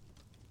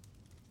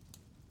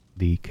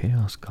 The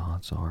Chaos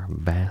Gods are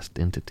vast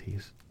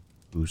entities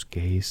whose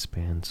gaze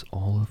spans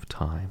all of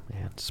time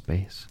and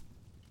space,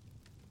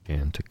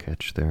 and to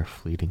catch their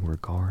fleeting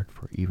regard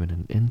for even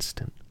an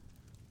instant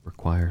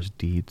requires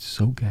deeds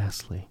so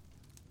ghastly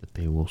that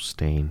they will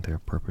stain their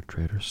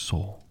perpetrator's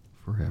soul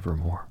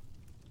forevermore.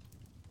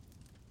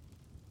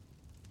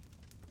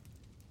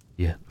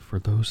 Yet for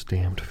those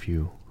damned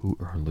few who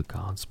earn the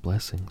gods'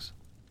 blessings,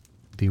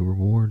 the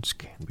rewards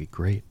can be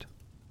great.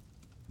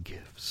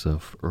 Gifts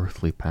of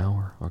earthly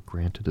power are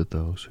granted to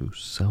those who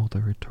sell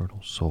their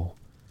eternal soul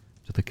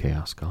to the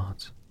Chaos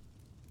Gods,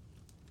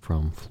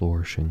 from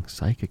flourishing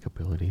psychic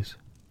abilities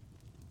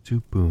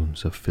to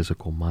boons of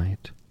physical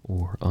might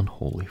or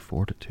unholy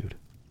fortitude.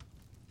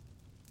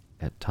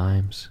 At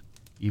times,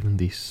 even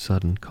the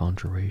sudden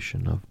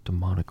conjuration of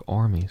demonic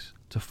armies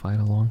to fight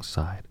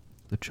alongside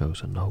the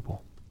chosen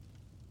noble.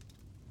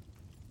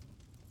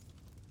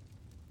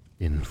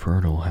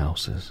 Infernal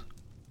houses.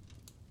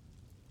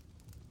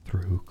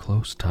 Through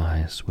close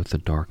ties with the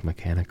Dark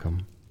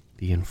Mechanicum,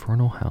 the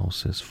infernal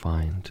houses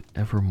find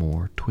ever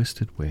more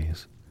twisted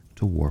ways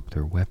to warp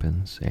their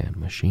weapons and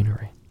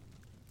machinery.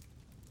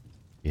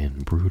 In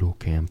brutal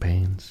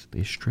campaigns,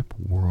 they strip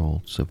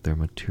worlds of their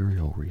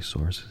material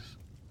resources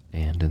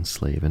and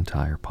enslave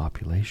entire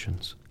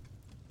populations,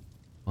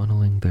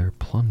 funneling their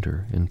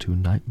plunder into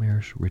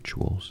nightmarish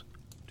rituals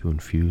to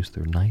infuse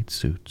their knight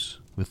suits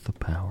with the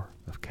power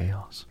of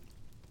chaos.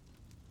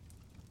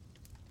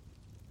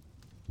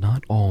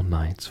 Not all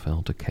knights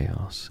fell to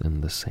chaos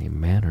in the same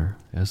manner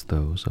as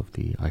those of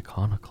the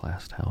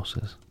iconoclast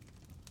houses.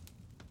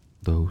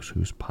 Those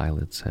whose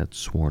pilots had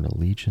sworn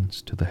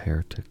allegiance to the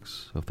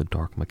heretics of the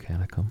Dark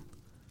Mechanicum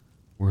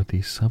were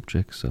the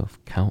subjects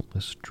of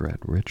countless dread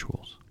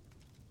rituals,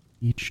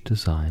 each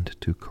designed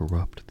to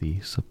corrupt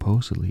the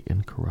supposedly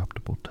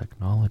incorruptible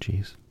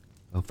technologies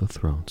of the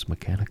throne's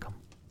Mechanicum.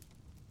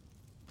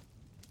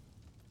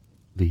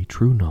 The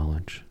true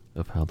knowledge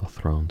of how the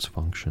thrones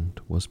functioned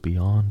was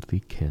beyond the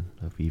ken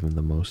of even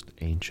the most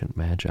ancient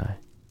magi,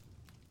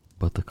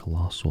 but the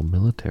colossal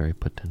military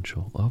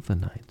potential of the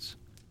knights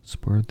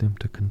spurred them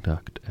to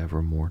conduct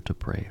ever more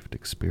depraved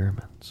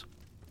experiments.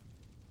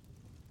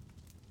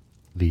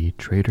 The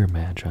traitor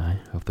magi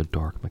of the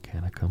Dark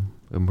Mechanicum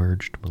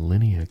emerged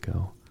millennia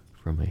ago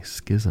from a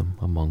schism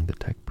among the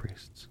tech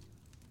priests.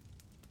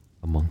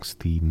 Amongst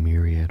the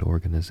myriad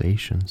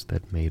organizations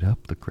that made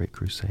up the Great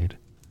Crusade,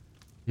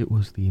 it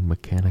was the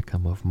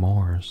Mechanicum of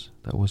Mars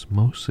that was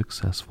most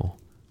successful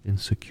in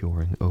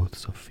securing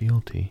oaths of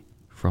fealty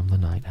from the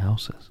Knight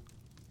Houses.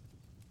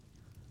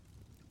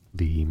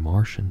 The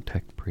Martian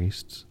tech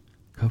priests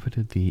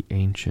coveted the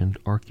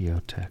ancient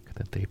archaeotech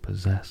that they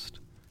possessed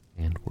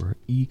and were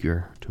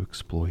eager to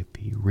exploit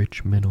the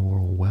rich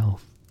mineral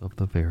wealth of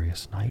the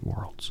various night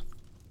worlds.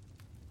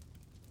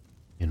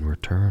 In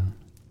return,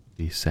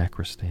 the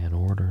sacristan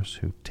orders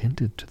who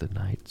tended to the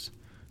knights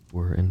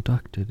were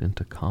inducted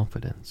into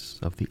confidence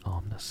of the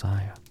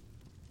Omnissiah,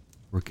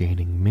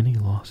 regaining many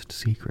lost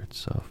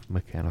secrets of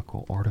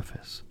mechanical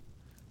artifice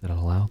that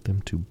allowed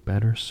them to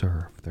better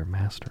serve their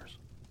masters.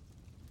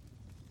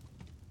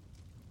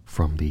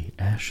 From the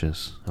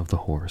ashes of the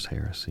Horus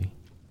heresy,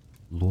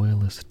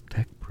 loyalist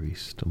tech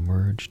priests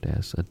emerged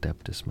as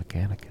Adeptus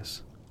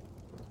Mechanicus.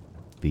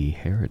 The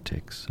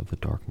heretics of the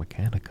Dark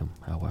Mechanicum,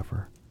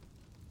 however,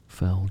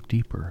 fell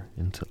deeper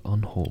into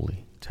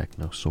unholy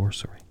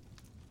techno-sorcery,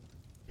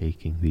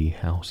 taking the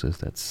houses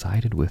that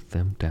sided with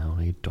them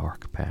down a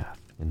dark path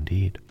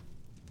indeed.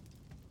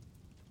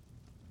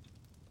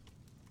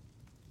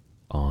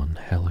 On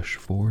hellish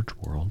Forge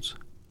worlds,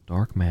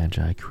 Dark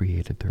Magi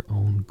created their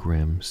own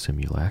grim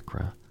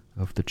simulacra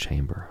of the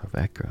Chamber of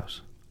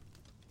Echoes.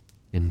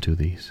 Into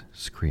these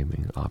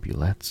screaming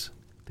obulettes,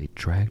 they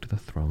dragged the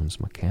throne's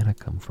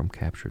mechanicum from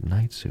captured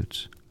knight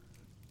suits,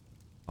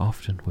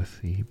 often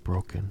with the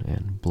broken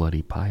and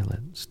bloody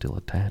pilot still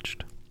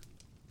attached.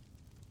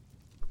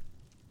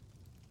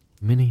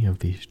 Many of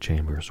these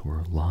chambers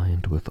were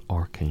lined with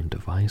arcane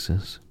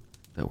devices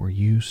that were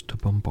used to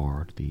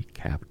bombard the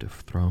captive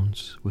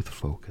thrones with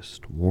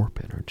focused warp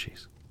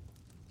energies.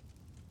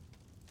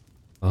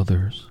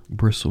 Others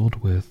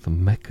bristled with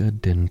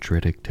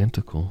mechadendritic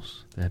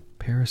tentacles that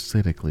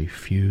parasitically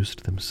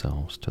fused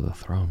themselves to the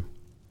throne.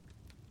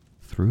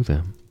 Through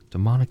them,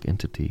 demonic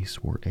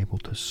entities were able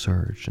to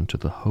surge into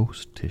the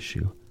host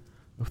tissue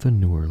of the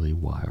newerly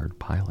wired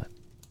pilot.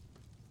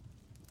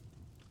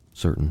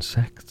 Certain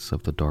sects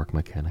of the Dark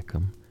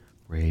Mechanicum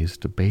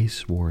raised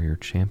base warrior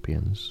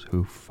champions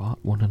who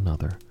fought one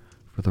another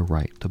for the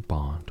right to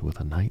bond with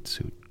a knight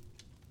suit.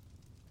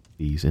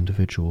 These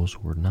individuals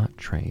were not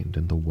trained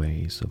in the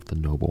ways of the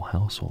noble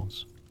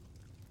households,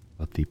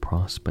 but the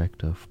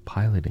prospect of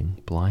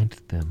piloting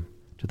blinded them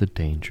to the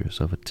dangers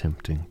of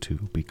attempting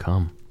to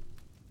become.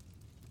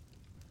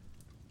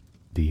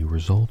 The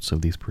results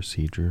of these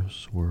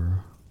procedures were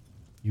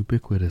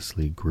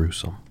ubiquitously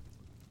gruesome,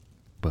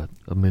 but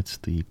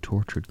amidst the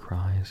tortured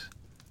cries,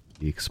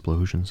 the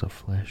explosions of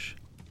flesh,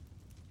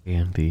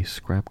 and the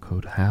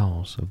scrap-coat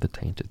howls of the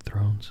tainted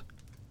thrones,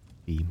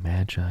 the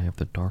Magi of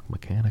the Dark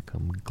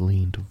Mechanicum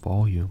gleaned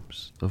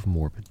volumes of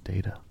morbid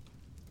data.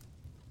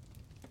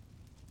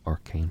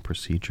 Arcane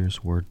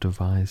procedures were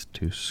devised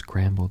to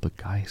scramble the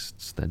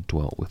geists that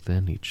dwelt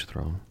within each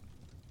throne.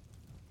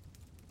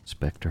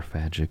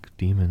 Spectrophagic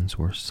demons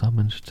were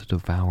summoned to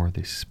devour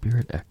the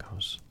spirit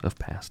echoes of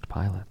past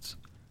pilots.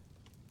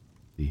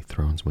 The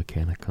throne's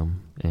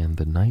mechanicum and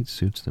the knight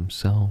suits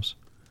themselves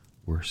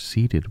were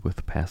seeded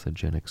with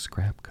pathogenic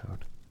scrap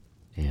code,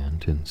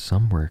 and in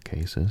some rare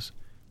cases,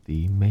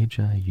 the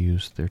Magi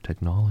used their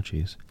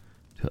technologies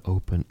to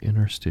open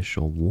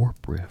interstitial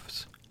warp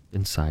rifts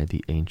inside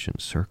the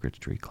ancient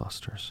circuitry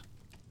clusters.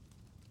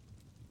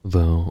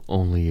 Though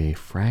only a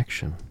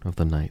fraction of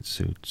the knight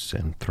suits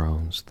and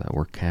thrones that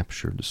were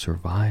captured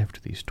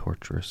survived these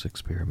torturous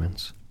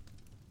experiments,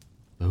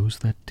 those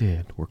that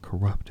did were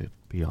corrupted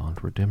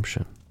beyond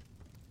redemption,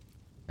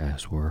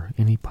 as were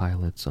any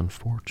pilots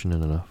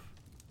unfortunate enough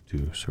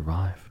to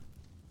survive.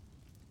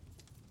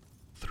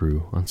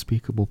 Through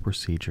unspeakable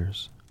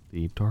procedures,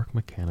 the Dark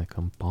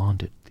Mechanicum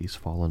bonded these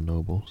fallen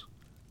nobles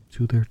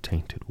to their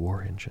tainted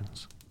war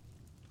engines,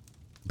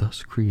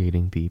 thus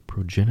creating the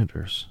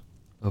progenitors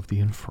of the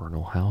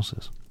infernal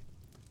houses.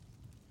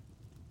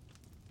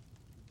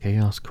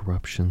 Chaos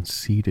corruption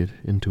seeded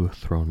into a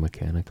throne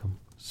mechanicum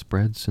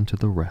spreads into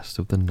the rest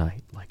of the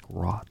night like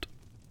rot.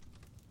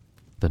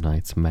 The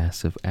night's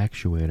massive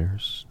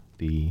actuators,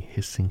 the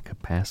hissing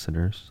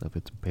capacitors of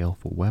its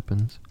baleful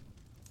weapons,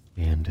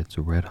 and its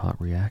red-hot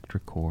reactor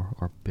core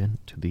are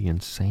bent to the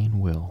insane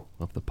will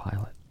of the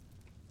pilot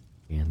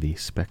and the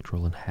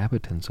spectral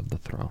inhabitants of the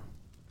throne.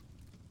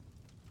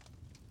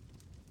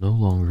 No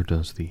longer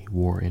does the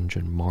war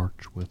engine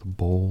march with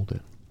bold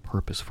and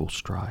purposeful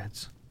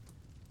strides,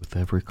 with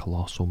every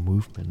colossal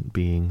movement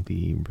being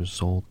the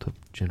result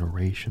of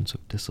generations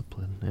of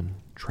discipline and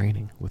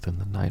training within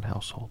the night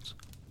households.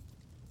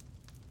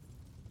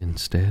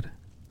 Instead,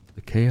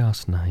 the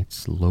Chaos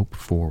Knights lope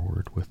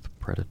forward with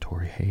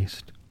predatory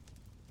haste,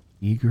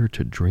 eager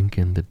to drink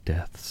in the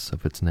deaths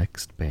of its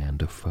next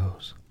band of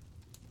foes.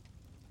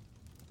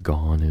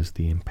 Gone is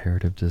the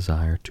imperative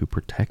desire to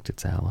protect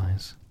its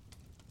allies,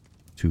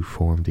 to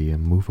form the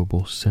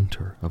immovable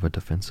center of a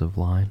defensive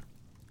line,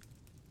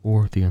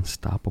 or the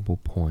unstoppable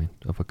point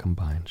of a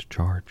combined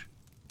charge.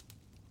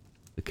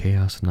 The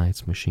Chaos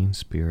Knight's machine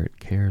spirit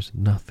cares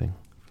nothing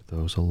for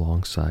those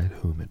alongside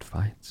whom it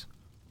fights.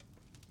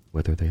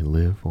 Whether they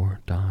live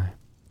or die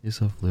is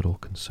of little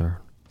concern,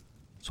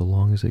 so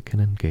long as it can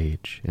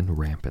engage in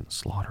rampant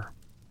slaughter.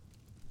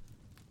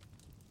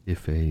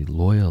 If a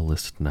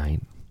loyalist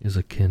knight is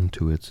akin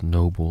to its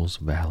noble's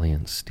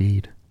valiant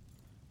steed,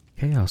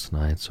 Chaos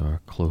Knights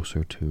are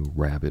closer to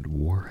rabid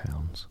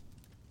warhounds.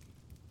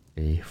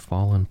 A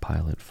fallen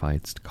pilot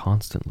fights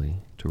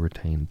constantly to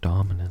retain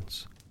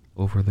dominance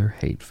over their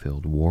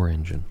hate-filled war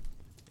engine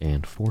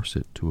and force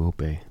it to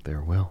obey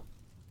their will.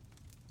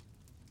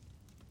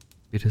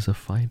 It is a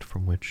fight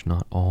from which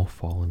not all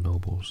fallen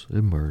nobles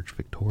emerge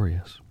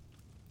victorious.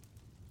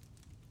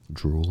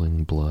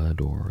 Drooling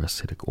blood or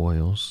acidic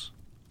oils,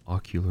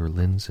 ocular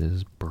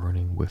lenses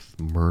burning with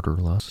murder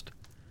lust,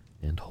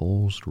 and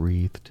holes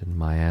wreathed in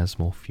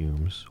miasmal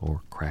fumes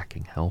or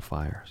cracking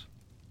hellfires.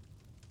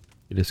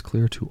 It is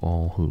clear to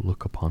all who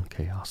look upon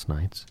Chaos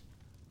Knights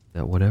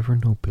that whatever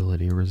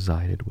nobility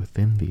resided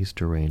within these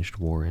deranged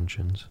war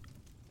engines,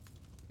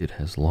 it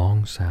has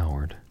long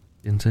soured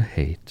into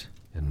hate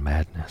and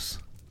madness.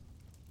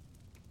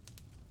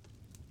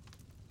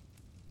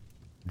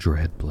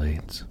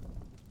 Dreadblades.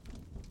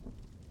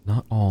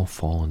 Not all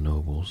fallen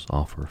nobles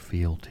offer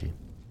fealty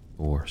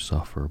or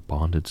suffer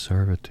bonded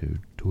servitude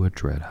to a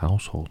dread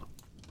household.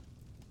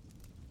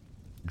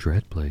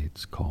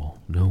 Dreadblades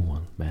call no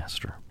one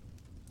master.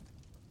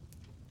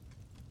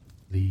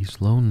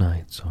 These lone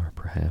knights are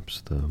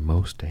perhaps the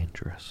most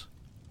dangerous,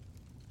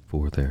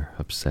 for their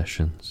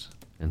obsessions,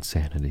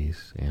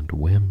 insanities, and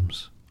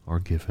whims are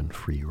given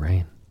free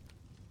rein.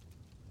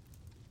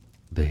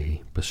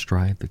 They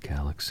bestride the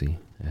galaxy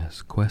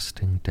as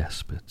questing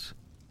despots,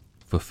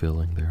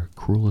 fulfilling their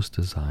cruelest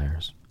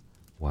desires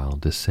while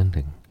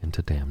descending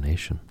into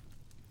damnation.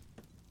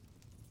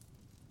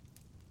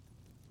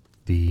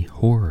 The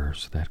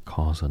horrors that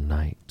cause a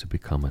knight to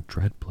become a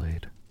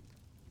dreadblade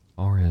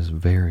are as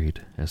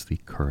varied as the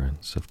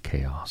currents of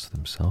chaos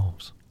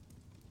themselves.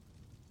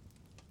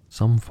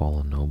 Some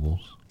fallen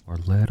nobles are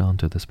led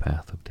onto this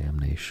path of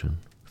damnation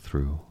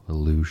through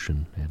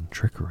illusion and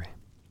trickery.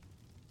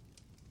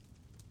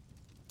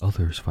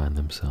 Others find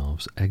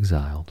themselves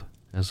exiled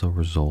as a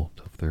result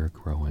of their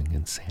growing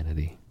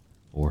insanity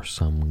or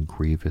some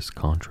grievous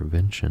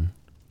contravention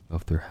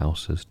of their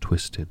house's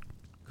twisted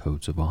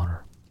codes of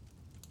honor.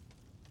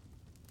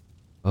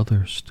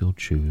 Others still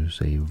choose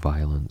a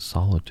violent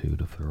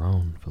solitude of their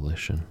own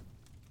volition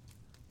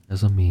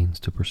as a means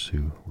to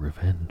pursue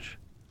revenge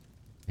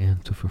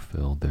and to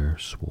fulfill their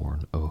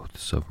sworn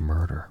oaths of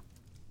murder.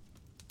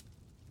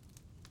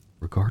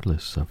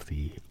 Regardless of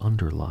the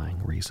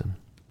underlying reason,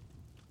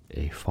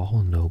 a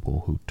fallen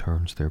noble who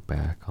turns their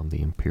back on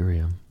the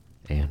Imperium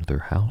and their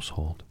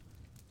household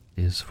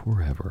is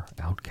forever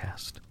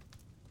outcast.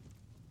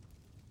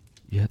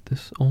 Yet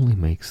this only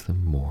makes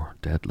them more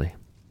deadly.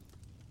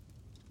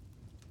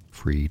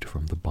 Freed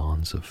from the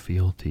bonds of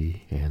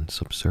fealty and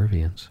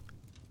subservience,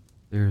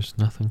 there's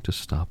nothing to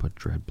stop a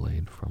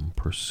dreadblade from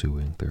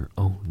pursuing their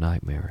own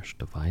nightmarish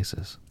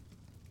devices.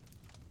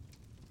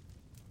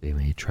 They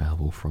may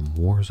travel from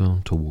war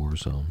zone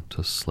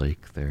to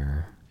slake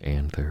their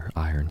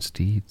iron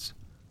steeds'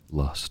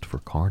 lust for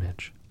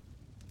carnage,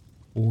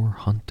 or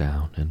hunt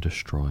down and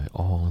destroy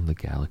all in the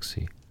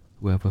galaxy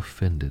who have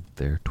offended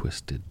their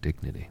twisted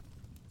dignity.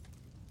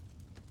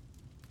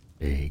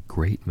 A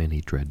great many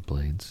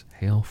dreadblades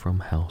hail from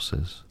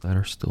houses that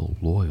are still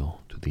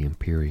loyal to the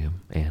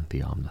Imperium and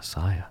the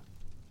Omnissiah.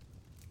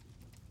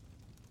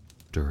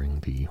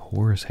 During the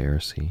Horus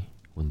Heresy,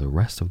 when the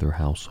rest of their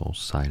households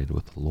sided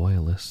with the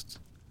Loyalists,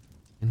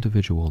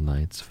 individual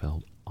knights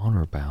felt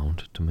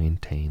honor-bound to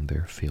maintain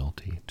their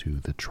fealty to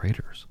the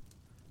traitors.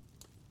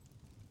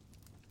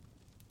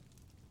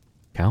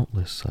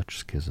 Countless such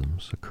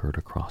schisms occurred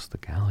across the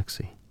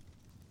galaxy,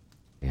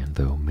 and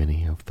though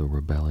many of the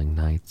rebelling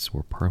knights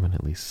were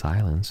permanently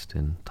silenced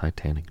in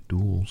titanic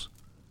duels,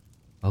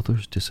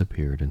 others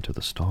disappeared into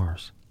the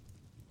stars,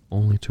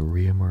 only to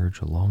re-emerge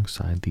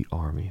alongside the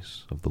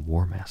armies of the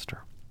War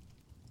Master.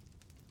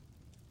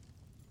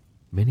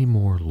 Many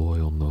more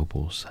loyal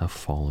nobles have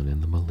fallen in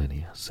the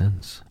millennia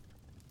since.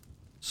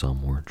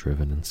 Some were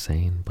driven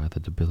insane by the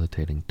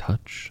debilitating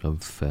touch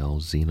of fell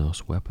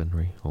Xenos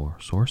weaponry or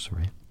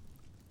sorcery.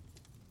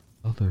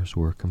 Others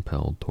were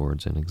compelled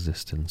towards an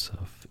existence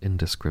of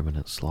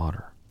indiscriminate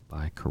slaughter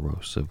by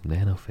corrosive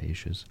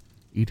nanophages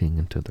eating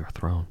into their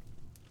throne,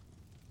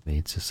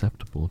 made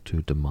susceptible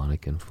to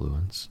demonic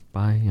influence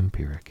by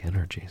empiric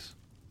energies.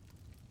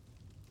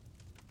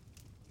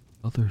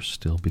 Others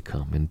still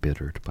become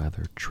embittered by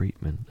their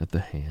treatment at the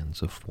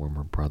hands of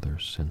former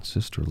brothers and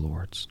sister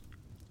lords,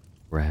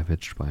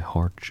 ravaged by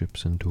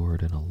hardships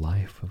endured in a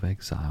life of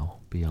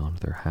exile beyond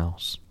their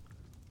house,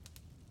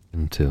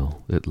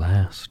 until, at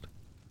last,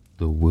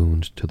 the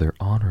wound to their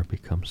honor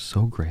becomes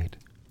so great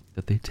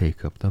that they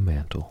take up the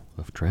mantle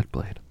of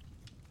Dreadblade.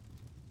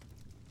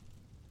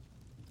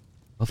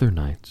 Other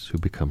knights who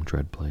become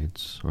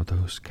Dreadblades are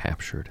those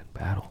captured in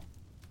battle,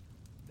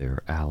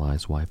 their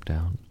allies wiped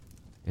out,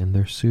 and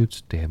their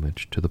suits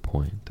damaged to the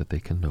point that they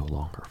can no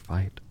longer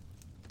fight.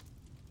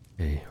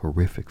 A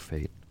horrific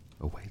fate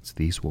awaits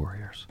these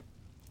warriors.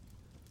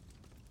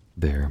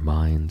 Their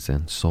minds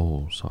and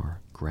souls are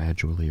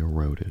gradually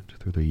eroded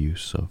through the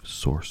use of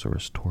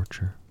sorcerous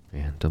torture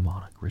and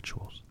demonic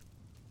rituals.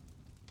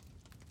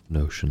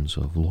 Notions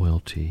of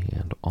loyalty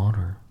and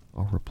honor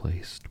are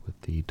replaced with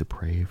the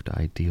depraved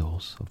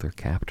ideals of their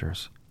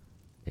captors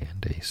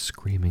and a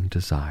screaming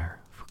desire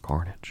for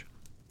carnage.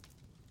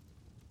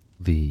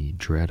 The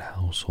dread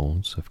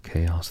households of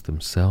chaos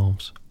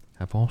themselves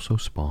have also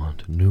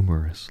spawned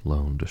numerous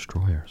lone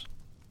destroyers.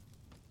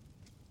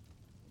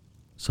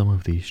 Some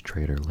of these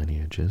traitor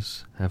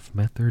lineages have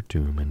met their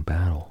doom in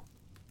battle,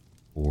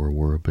 or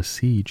were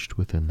besieged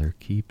within their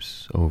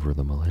keeps over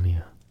the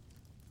millennia,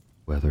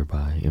 whether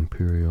by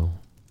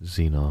imperial,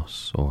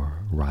 xenos,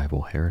 or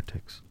rival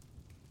heretics,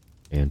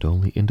 and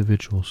only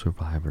individual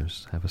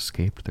survivors have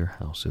escaped their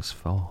house's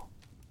fall.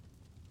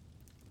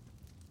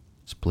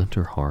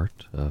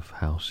 Splinterheart of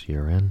House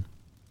Yeren,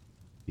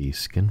 the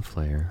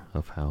Skinflare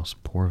of House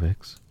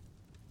Porvix,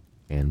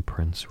 and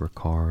Prince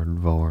Ricard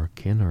Vor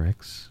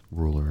Kinnerix,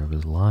 ruler of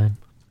his line,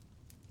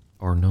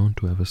 are known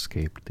to have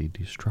escaped the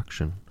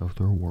destruction of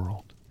their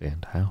world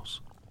and house.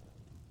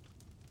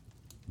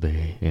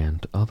 They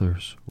and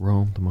others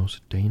roam the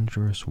most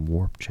dangerous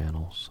warp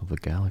channels of the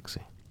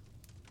galaxy,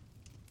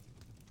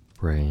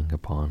 preying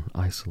upon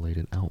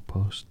isolated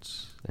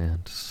outposts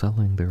and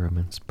selling their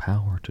immense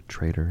power to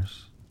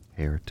traitors,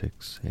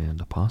 heretics,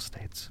 and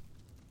apostates.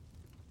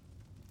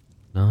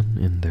 None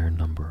in their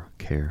number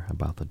care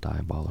about the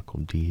diabolical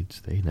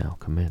deeds they now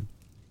commit,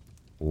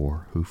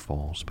 or who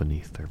falls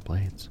beneath their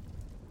blades.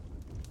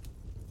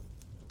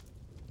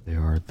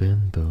 There are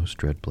then those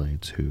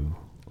dreadblades who,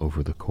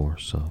 over the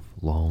course of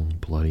long,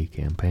 bloody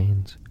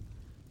campaigns,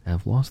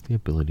 have lost the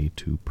ability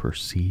to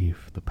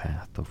perceive the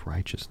path of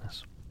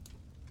righteousness.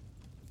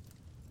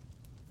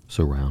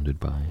 Surrounded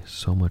by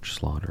so much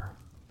slaughter,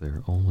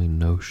 their only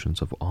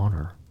notions of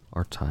honor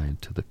are tied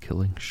to the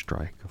killing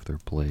strike of their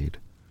blade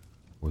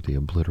or the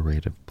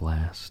obliterative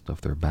blast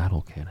of their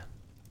battle cannon.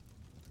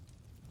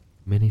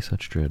 Many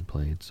such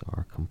dreadblades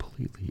are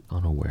completely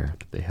unaware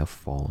that they have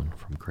fallen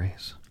from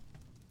grace,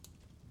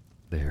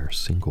 their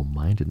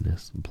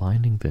single-mindedness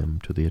blinding them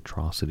to the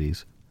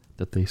atrocities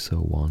that they so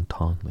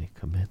wantonly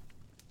commit.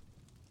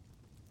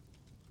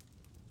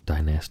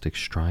 Dynastic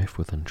strife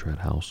within dread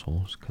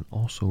households can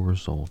also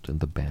result in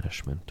the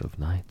banishment of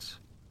knights,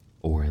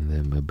 or in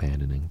them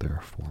abandoning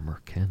their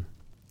former kin.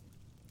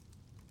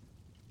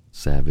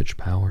 Savage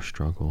power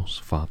struggles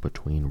fought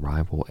between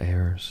rival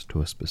heirs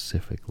to a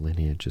specific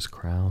lineage's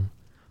crown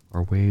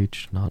are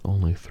waged not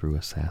only through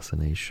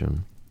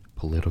assassination,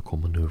 political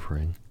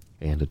maneuvering,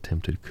 and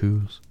attempted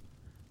coups,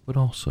 but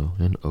also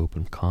in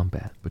open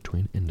combat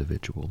between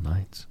individual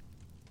knights.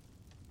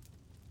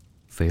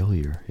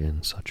 Failure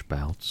in such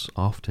bouts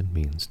often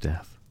means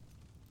death.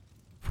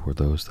 For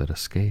those that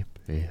escape,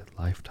 a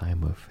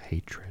lifetime of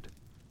hatred,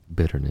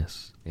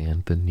 bitterness,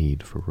 and the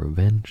need for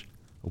revenge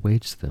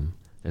awaits them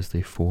as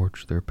they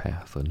forge their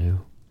path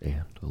anew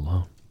and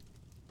alone.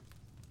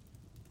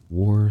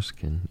 Wars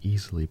can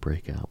easily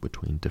break out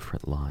between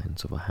different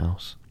lines of a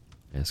house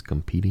as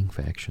competing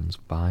factions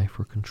vie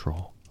for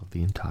control of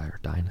the entire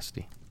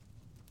dynasty.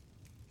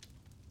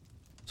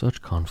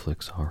 Such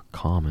conflicts are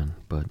common,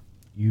 but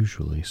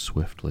usually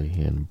swiftly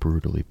and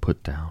brutally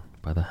put down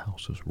by the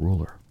house's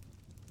ruler.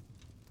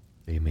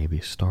 They may be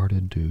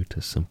started due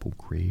to simple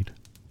greed,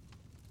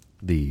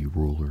 the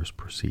ruler's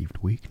perceived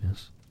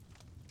weakness,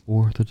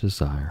 or the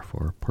desire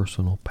for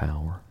personal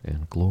power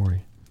and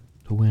glory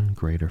to win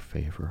greater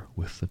favor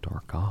with the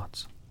dark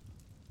gods.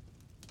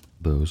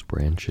 Those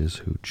branches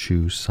who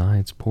choose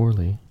sides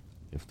poorly,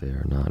 if they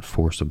are not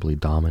forcibly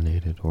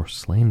dominated or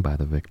slain by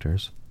the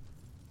victors,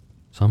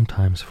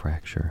 sometimes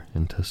fracture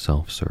into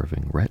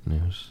self-serving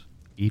retinues,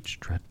 each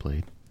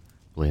dreadblade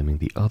blaming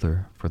the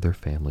other for their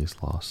family's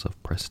loss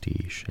of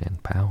prestige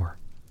and power.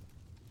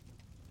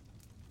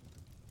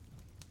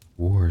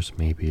 Wars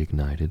may be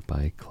ignited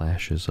by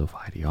clashes of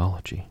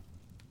ideology,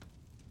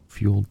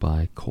 fueled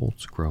by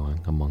cults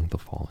growing among the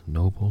fallen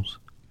nobles,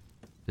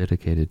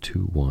 dedicated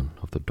to one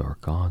of the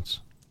dark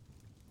gods,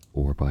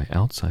 or by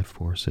outside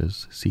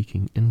forces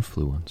seeking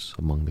influence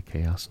among the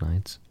Chaos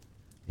Knights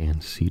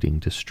and seeding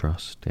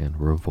distrust and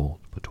revolt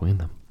between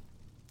them.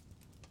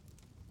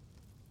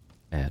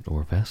 At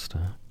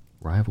Orvesta,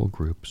 rival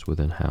groups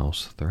within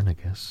House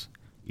Thurnagus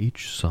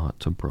each sought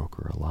to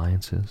broker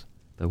alliances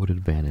that would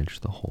advantage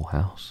the whole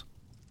house,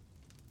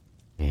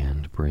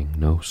 and bring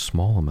no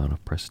small amount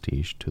of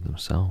prestige to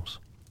themselves.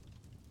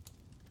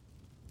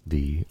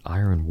 The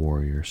Iron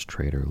Warriors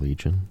Traitor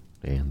Legion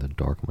and the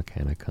Dark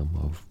Mechanicum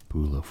of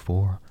Bula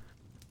IV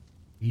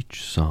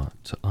each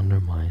sought to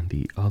undermine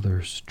the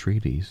other's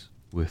treaties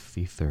with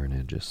the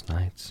Thurnagus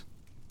Knights.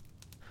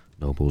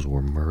 Nobles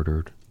were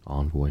murdered,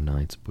 envoy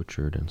knights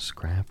butchered and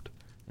scrapped,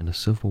 and a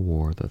civil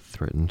war that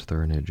threatened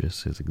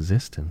Thurnagus'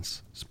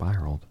 existence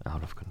spiraled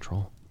out of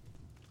control.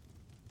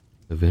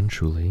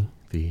 Eventually,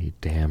 the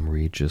Dam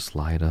Regis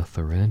Lyda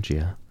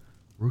Thuringia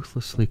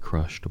ruthlessly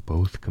crushed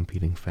both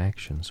competing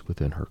factions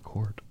within her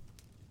court,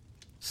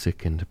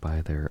 sickened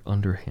by their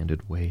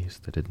underhanded ways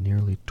that had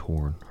nearly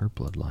torn her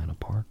bloodline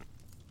apart.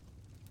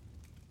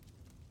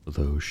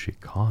 Those she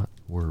caught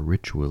were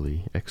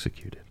ritually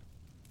executed,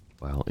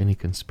 while any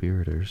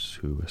conspirators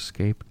who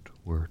escaped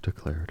were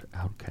declared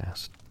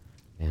outcast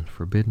and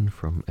forbidden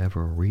from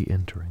ever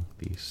re-entering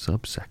the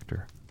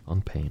subsector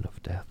on pain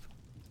of death.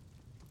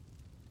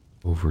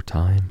 Over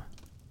time,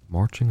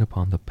 Marching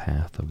upon the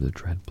path of the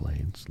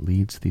Dreadblades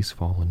leads these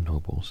fallen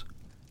nobles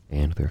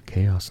and their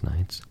Chaos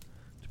Knights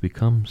to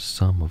become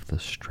some of the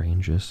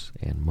strangest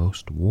and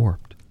most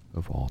warped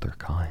of all their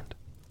kind.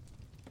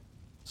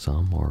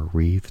 Some are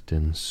wreathed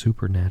in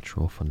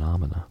supernatural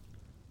phenomena,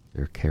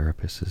 their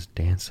carapaces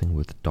dancing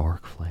with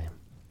dark flame,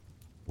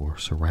 or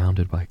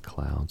surrounded by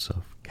clouds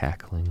of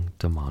cackling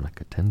demonic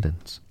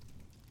attendants.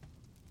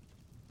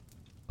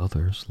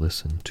 Others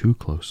listen too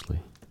closely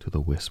to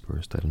the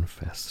whispers that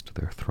infest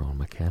their throne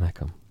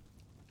mechanicum,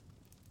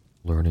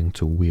 learning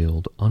to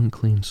wield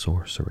unclean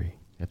sorcery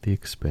at the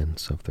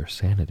expense of their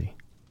sanity,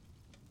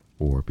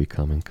 or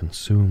becoming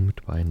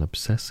consumed by an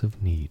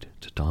obsessive need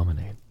to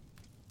dominate.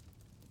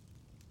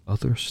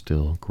 Others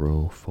still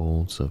grow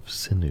folds of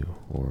sinew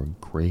or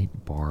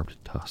great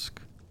barbed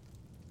tusk,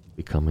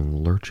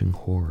 becoming lurching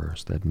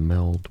horrors that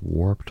meld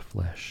warped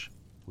flesh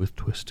with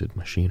twisted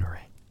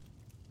machinery.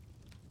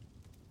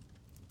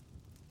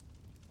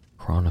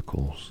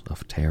 Chronicles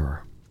of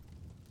Terror.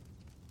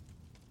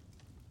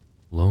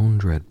 Lone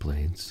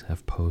Dreadblades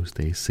have posed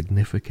a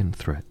significant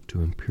threat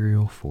to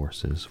Imperial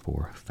forces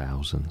for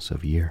thousands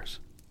of years.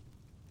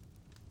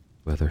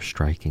 Whether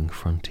striking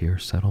frontier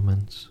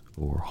settlements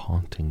or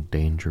haunting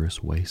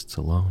dangerous wastes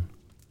alone,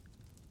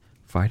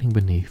 fighting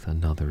beneath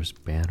another's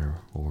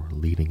banner or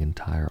leading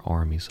entire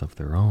armies of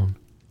their own,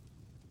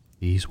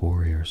 these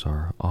warriors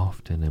are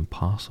often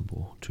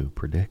impossible to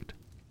predict.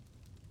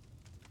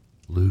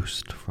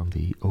 Loosed from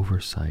the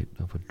oversight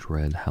of a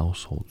dread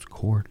household's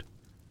court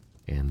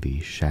and the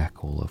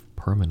shackle of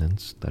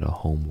permanence that a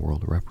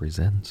homeworld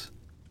represents,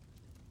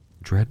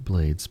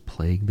 Dreadblades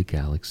plague the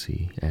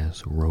galaxy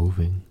as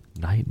roving,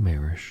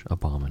 nightmarish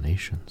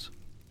abominations.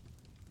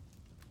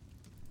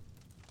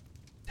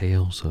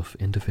 Tales of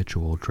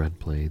individual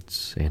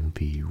Dreadblades and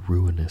the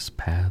ruinous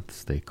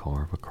paths they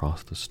carve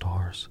across the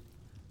stars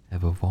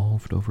have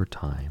evolved over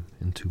time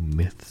into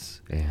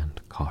myths and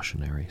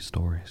cautionary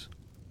stories.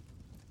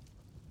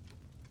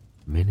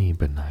 Many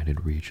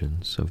benighted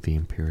regions of the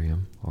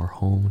Imperium are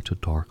home to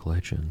dark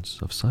legends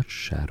of such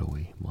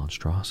shadowy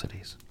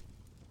monstrosities.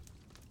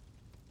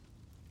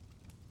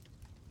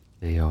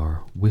 They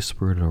are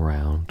whispered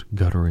around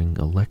guttering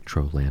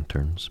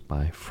electro-lanterns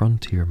by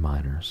frontier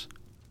miners,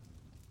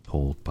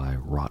 told by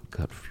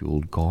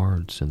rotgut-fueled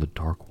guards in the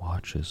dark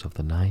watches of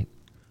the night,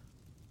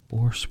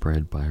 or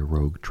spread by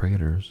rogue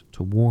traders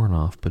to warn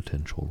off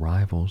potential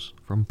rivals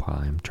from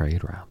prime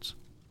trade routes.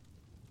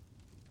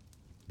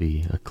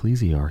 The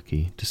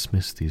ecclesiarchy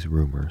dismissed these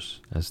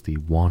rumors as the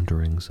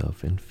wanderings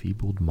of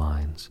enfeebled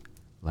minds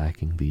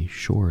lacking the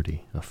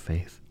surety of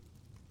faith.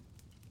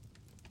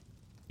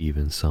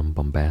 Even some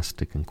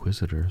bombastic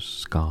inquisitors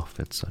scoff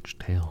at such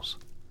tales,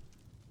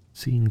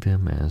 seeing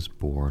them as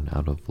born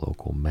out of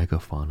local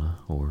megafauna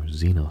or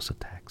Xenos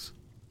attacks.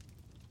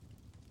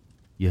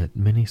 Yet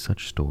many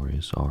such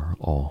stories are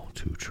all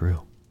too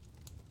true,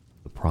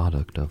 the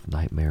product of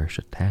nightmarish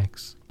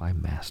attacks by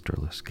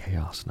masterless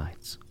Chaos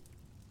Knights.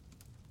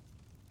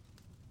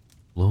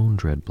 Lone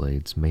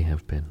Dreadblades may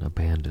have been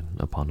abandoned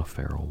upon a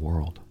feral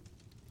world,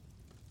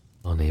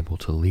 unable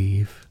to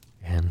leave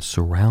and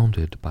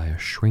surrounded by a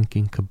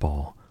shrinking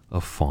cabal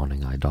of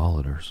fawning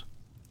idolaters.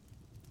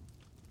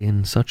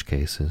 In such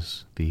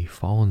cases, the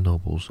fallen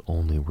noble's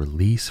only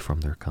release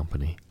from their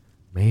company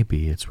may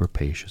be its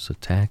rapacious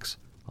attacks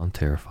on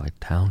terrified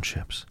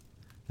townships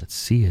that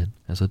see it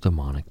as a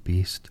demonic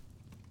beast.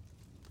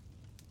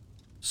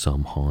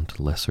 Some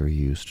haunt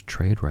lesser-used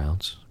trade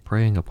routes,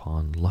 preying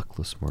upon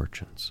luckless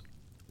merchants,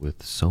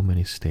 with so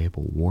many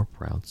stable warp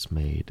routes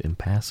made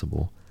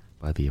impassable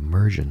by the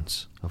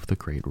emergence of the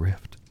Great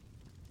Rift.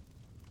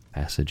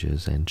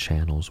 Passages and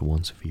channels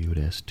once viewed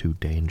as too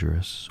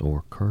dangerous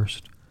or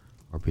cursed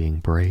are being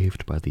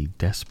braved by the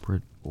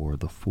desperate or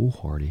the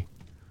foolhardy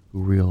who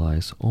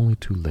realize only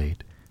too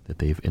late that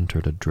they've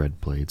entered a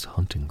Dreadblade's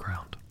hunting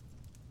ground.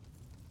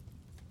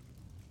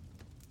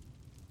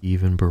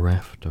 Even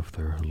bereft of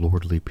their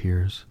lordly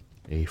peers,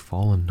 a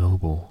fallen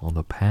noble on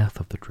the path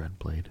of the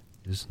Dreadblade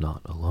is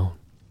not alone.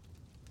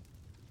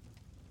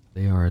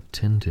 They are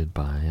attended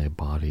by a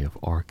body of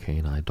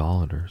arcane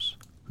idolaters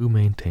who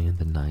maintain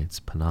the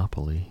knight's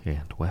panoply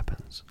and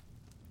weapons.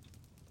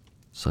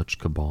 Such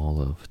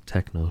cabal of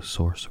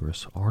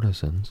techno-sorcerous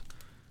artisans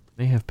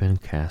may have been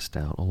cast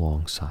out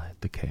alongside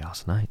the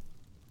Chaos Knight,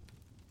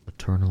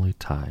 eternally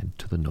tied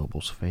to the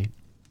noble's fate,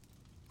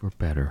 for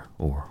better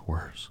or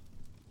worse.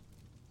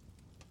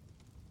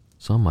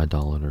 Some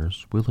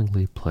idolaters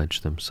willingly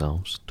pledge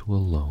themselves to a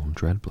lone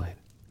Dreadblade,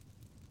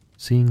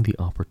 seeing the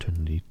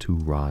opportunity to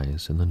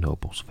rise in the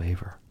noble's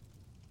favor,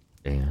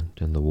 and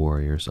in the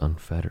warrior's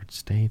unfettered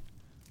state,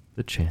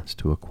 the chance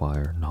to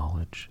acquire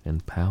knowledge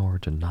and power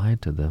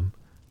denied to them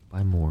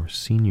by more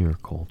senior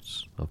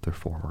cults of their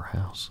former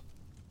house.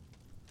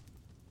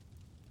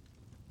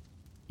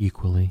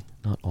 Equally,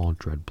 not all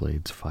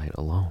Dreadblades fight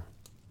alone.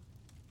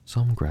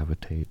 Some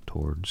gravitate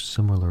towards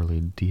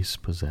similarly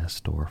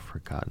dispossessed or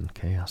forgotten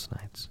Chaos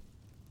Knights,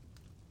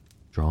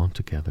 drawn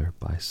together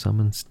by some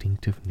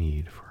instinctive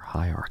need for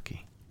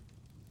hierarchy.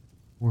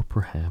 or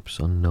perhaps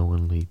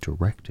unknowingly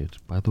directed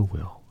by the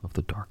will of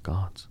the dark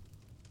gods.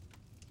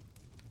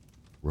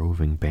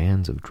 Roving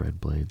bands of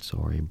Dreadblades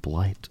are a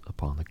blight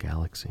upon the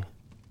galaxy,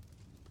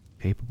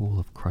 capable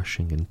of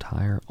crushing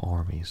entire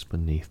armies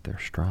beneath their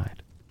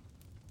stride.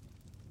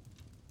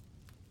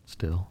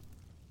 Still,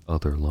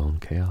 other lone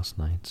Chaos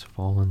Knights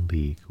fall in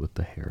league with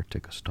the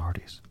heretic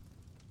Astartes,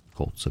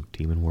 cults of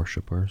demon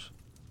worshippers,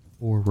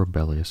 or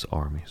rebellious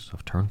armies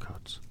of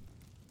turncoats.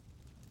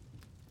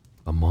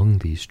 Among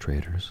these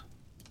traitors,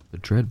 the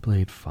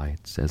Dreadblade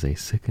fights as a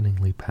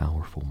sickeningly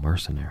powerful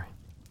mercenary,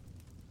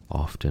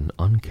 often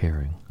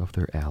uncaring of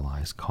their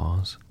allies'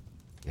 cause,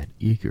 yet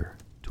eager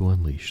to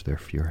unleash their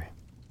fury.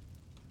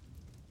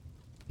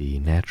 The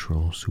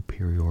natural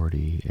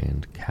superiority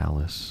and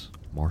callous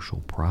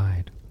martial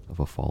pride of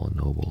a fallen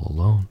noble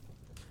alone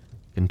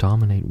can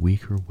dominate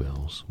weaker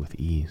wills with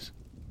ease.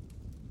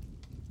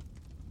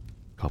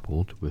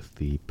 Coupled with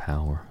the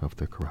power of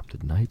their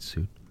corrupted knight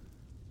suit,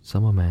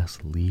 some amass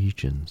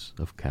legions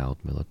of cowed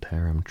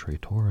militarum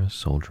traitoris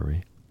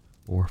soldiery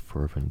or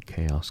fervent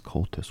chaos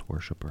cultist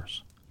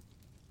worshippers.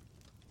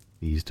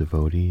 These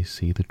devotees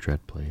see the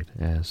Dreadblade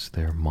as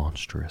their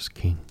monstrous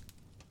king,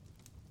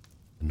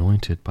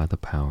 anointed by the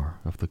power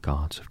of the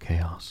gods of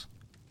chaos,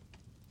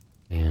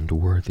 and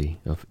worthy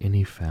of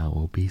any foul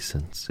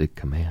obeisance it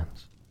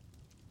commands.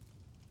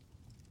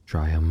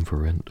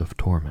 Triumvirate of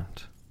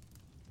Torment.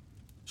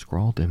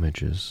 Scrawled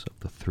images of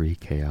the three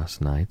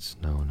Chaos Knights,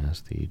 known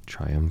as the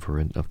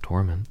Triumvirate of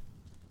Torment,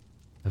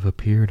 have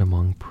appeared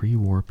among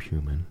pre-warp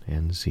human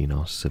and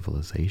Xenos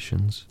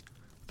civilizations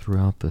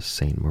throughout the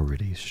St.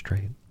 Merides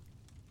Strait.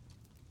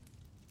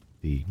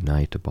 The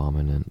Knight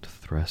Abominant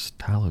Thres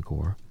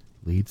Talagor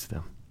leads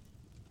them,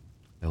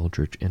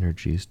 eldritch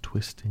energies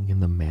twisting in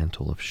the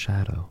mantle of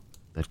shadow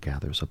that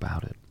gathers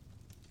about it.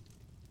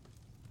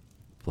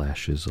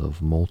 Flashes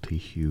of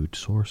multi-hued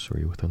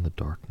sorcery within the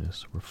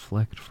darkness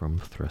reflect from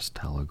Thres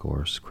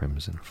Talagor's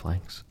crimson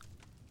flanks,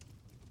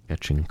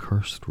 catching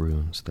cursed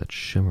runes that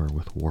shimmer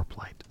with warp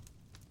light.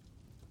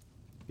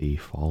 The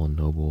fallen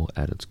noble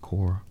at its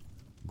core,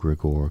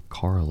 Grigor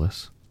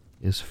Carolus,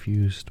 is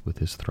fused with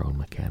his throne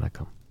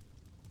mechanicum.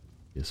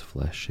 His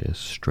flesh is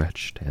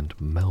stretched and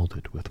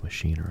melded with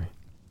machinery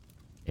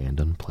and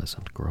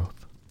unpleasant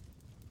growth.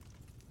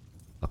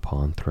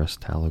 Upon Thres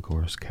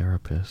Talagor's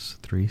carapace,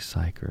 three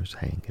psychers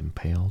hang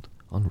impaled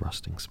on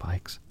rusting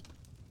spikes,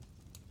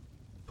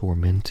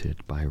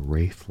 tormented by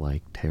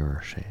wraith-like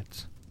terror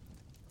shades.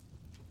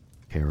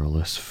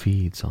 Carolus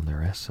feeds on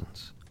their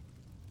essence,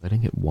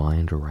 letting it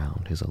wind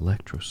around his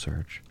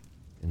electrosurge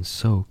and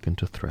soak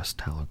into Thres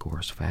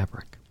Talagor's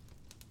fabric.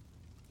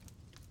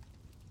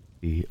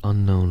 The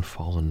unknown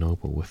fallen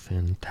noble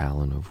within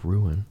Talon of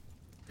Ruin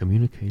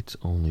communicates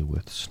only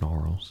with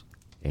snarls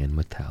and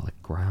metallic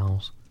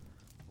growls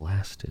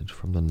blasted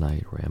from the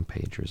Night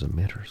Rampager's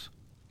emitters.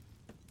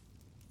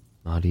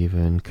 Not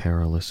even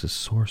Carolus's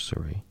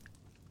sorcery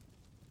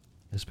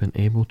has been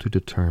able to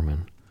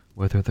determine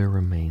whether there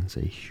remains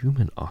a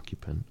human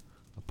occupant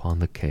upon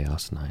the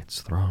Chaos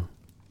Knight's throne.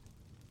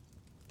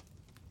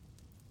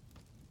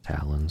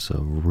 Talons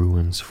of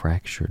Ruin's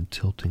fractured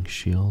tilting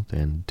shield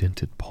and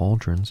dented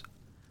pauldrons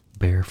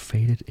bear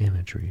faded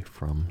imagery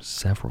from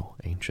several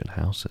ancient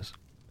houses,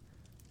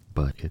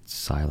 but its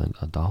silent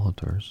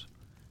idolaters,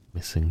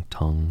 missing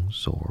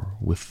tongues or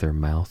with their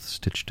mouths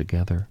stitched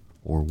together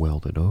or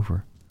welded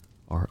over,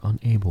 are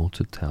unable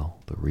to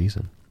tell the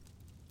reason.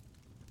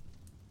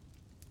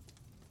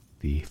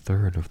 The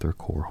third of their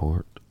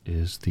cohort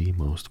is the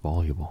most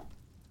voluble.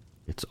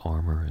 Its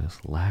armor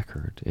is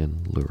lacquered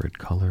in lurid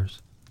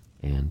colors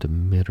and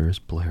emitters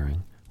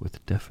blaring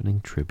with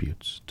deafening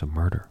tributes to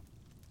murder.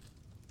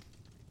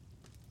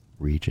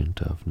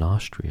 Regent of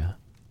Nostria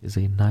is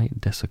a night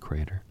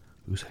desecrator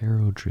whose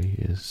heraldry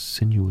is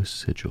sinuous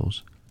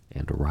sigils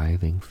and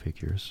writhing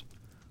figures,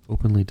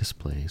 openly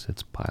displays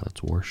its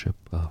pilot's worship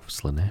of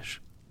Slanesh,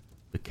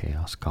 the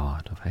chaos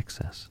god of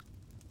excess.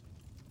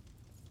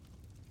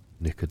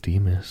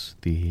 Nicodemus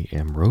the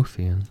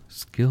Amrothian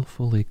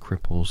skillfully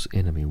cripples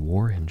enemy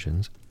war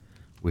engines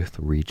with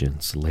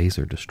Regent's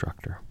laser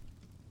destructor.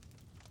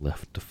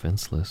 Left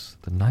defenseless,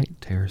 the knight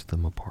tears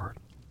them apart,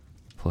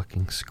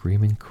 plucking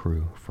screaming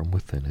crew from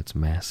within its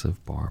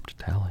massive barbed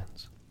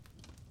talons.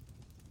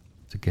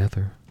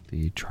 Together,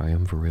 the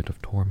Triumvirate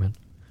of Torment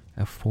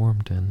have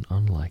formed an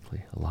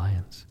unlikely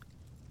alliance,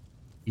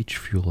 each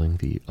fueling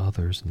the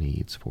other's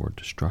needs for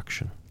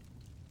destruction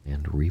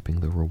and reaping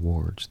the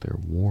rewards their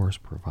wars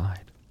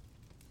provide.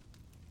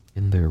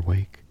 In their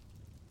wake,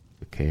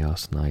 the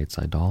Chaos Knight's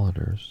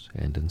idolaters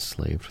and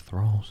enslaved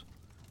thralls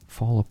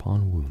fall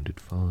upon wounded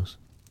foes,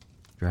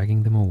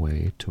 dragging them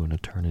away to an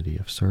eternity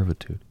of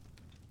servitude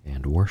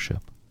and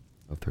worship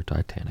of their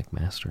titanic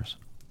masters.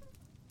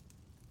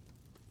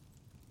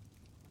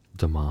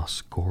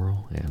 Damas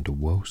Goral and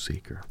Woe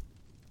Seeker.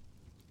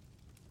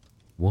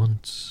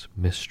 Once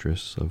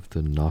mistress of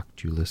the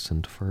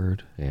Noctuluscent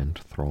Ferd and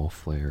thrall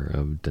flare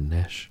of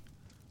Dinesh,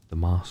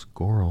 Damas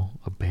Goral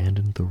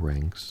abandoned the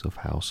ranks of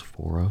House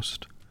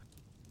Forost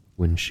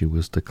when she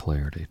was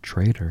declared a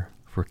traitor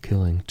for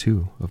killing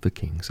 2 of the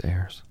king's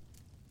heirs.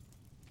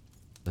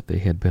 That they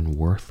had been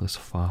worthless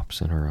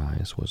fops in her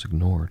eyes was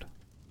ignored.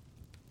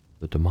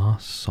 The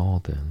Damas saw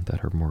then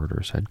that her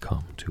murders had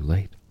come too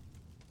late.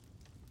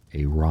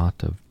 A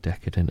rot of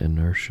decadent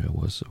inertia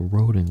was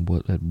eroding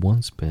what had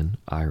once been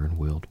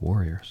iron-willed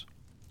warriors.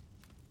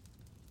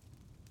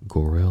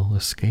 Goril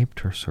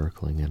escaped her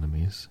circling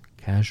enemies,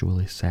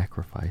 casually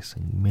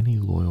sacrificing many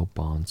loyal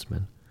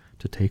bondsmen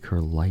to take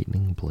her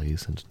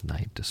lightning-blazoned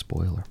knight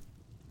despoiler,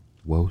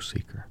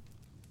 Woe-Seeker,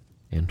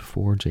 and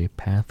forge a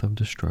path of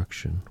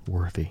destruction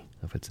worthy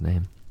of its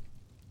name.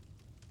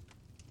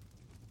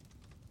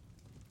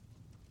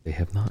 They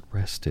have not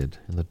rested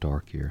in the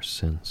dark years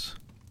since.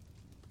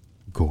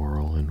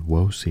 Goril and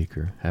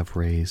Woe-Seeker have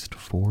raised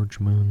forge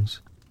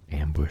moons,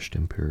 ambushed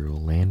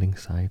Imperial landing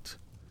sites,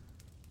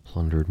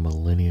 plundered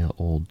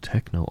millennia-old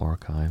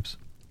techno-archives,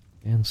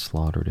 and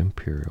slaughtered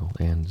Imperial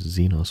and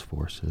Xenos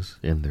forces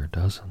in their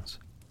dozens,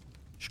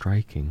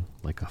 striking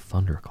like a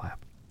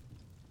thunderclap.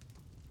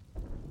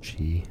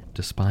 She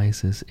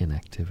despises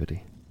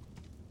inactivity,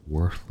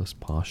 worthless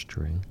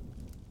posturing,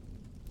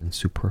 and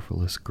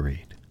superfluous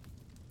greed.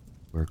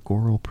 Where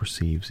Goril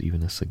perceives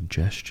even a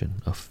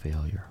suggestion of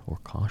failure or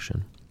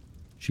caution,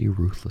 she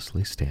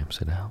ruthlessly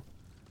stamps it out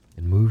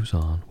and moves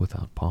on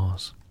without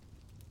pause.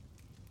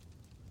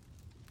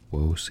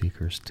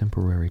 Woe-Seeker's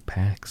temporary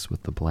pacts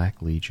with the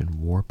Black Legion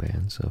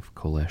warbands of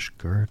Kolesh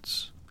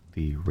Gertz,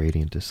 the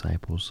Radiant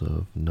Disciples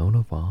of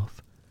Nonavoth,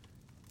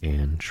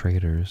 and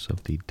traitors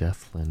of the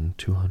Deathland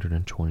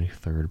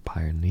 223rd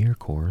Pioneer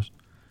Corps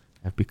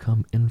have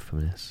become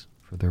infamous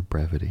for their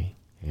brevity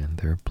and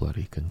their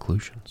bloody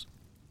conclusions.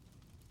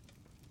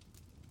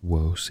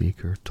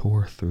 Woe-Seeker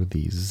tore through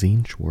the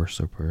Tzeentch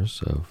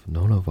worshippers of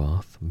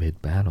Nonavoth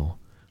mid-battle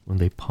when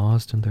they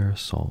paused in their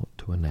assault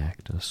to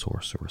enact a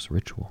sorcerous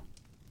ritual,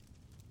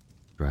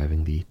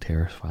 driving the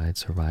terrified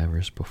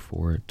survivors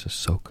before it to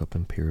soak up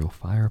Imperial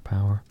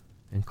firepower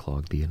and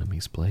clog the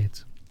enemy's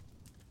blades.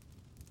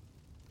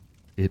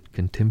 It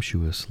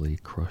contemptuously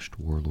crushed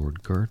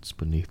Warlord Gertz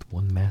beneath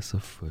one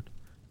massive foot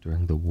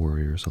during the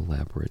warrior's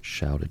elaborate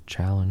shouted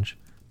challenge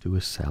to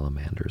his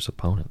salamander's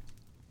opponent,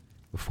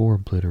 before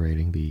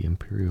obliterating the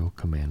Imperial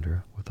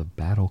commander with a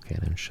battle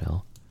cannon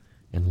shell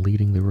and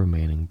leading the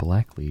remaining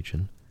Black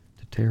Legion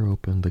to tear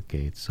open the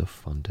gates of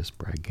Fundus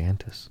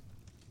Bragantis.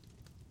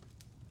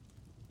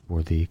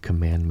 For the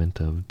commandment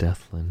of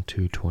Deathland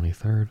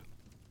 223rd,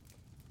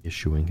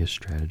 issuing his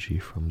strategy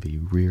from the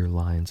rear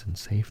lines and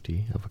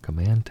safety of a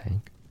command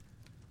tank,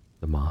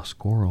 the Damas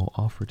Goril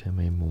offered him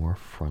a more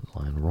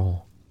frontline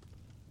role.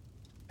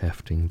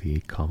 Hefting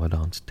the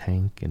Commandant's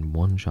tank in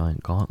one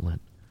giant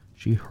gauntlet,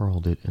 she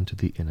hurled it into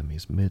the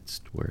enemy's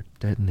midst, where it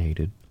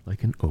detonated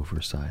like an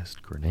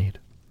oversized grenade.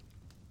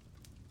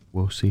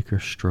 Woe-Seeker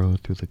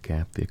strode through the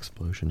gap the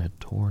explosion had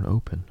torn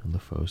open in the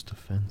foe's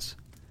defense,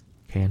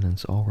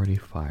 cannons already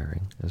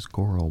firing as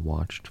Goril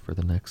watched for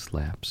the next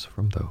lapse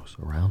from those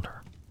around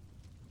her.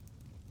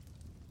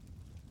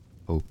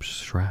 Hope's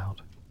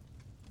Shroud.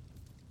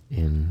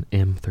 In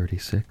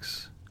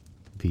M36,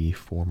 the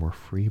former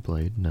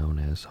Freeblade known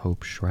as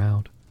Hope's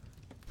Shroud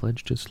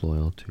pledged its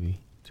loyalty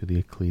to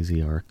the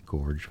Ecclesiarch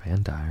Gorge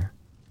Vandire.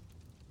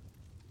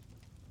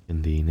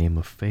 In the name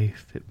of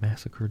faith, it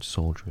massacred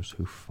soldiers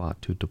who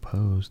fought to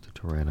depose the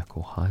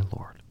tyrannical High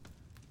Lord,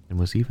 and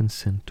was even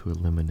sent to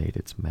eliminate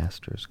its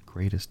master's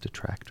greatest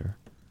detractor,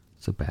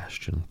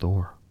 Sebastian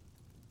Thor.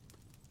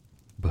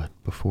 But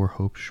before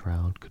Hope's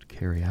Shroud could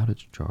carry out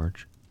its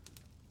charge,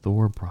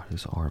 Thor brought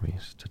his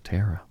armies to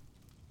Terra.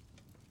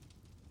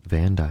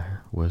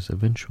 Vandire was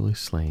eventually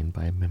slain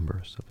by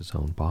members of his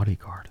own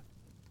bodyguard,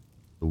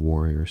 the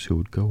warriors who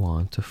would go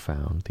on to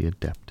found the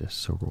Adeptus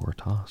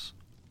Sororitas.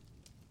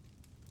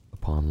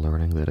 Upon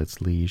learning that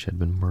its liege had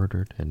been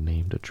murdered and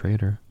named a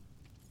traitor,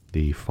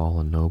 the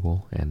fallen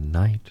noble and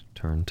knight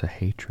turned to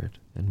hatred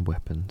and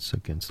weapons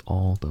against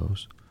all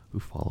those who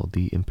followed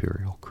the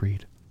Imperial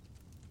Creed.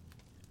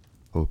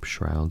 Hope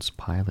Shroud's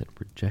pilot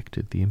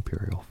rejected the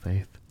Imperial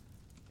faith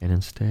and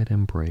instead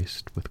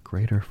embraced with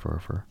greater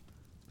fervor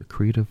the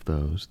creed of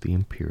those the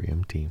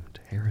Imperium deemed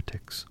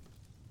heretics.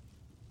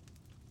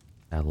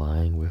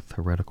 Allying with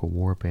heretical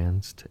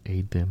warbands to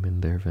aid them in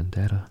their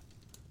vendetta,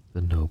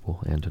 the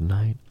noble and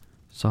knight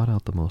sought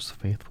out the most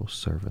faithful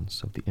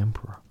servants of the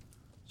Emperor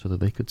so that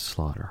they could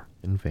slaughter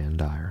in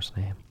Vandire's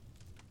name.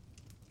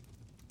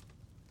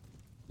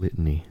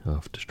 Litany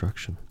of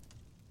Destruction.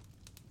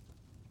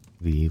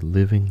 The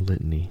Living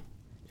Litany,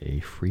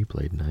 a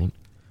Freeblade knight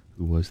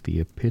who was the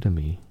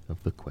epitome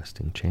of the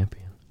questing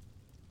champion.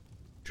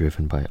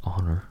 Driven by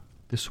honor,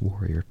 this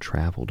warrior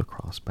traveled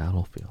across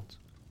battlefields,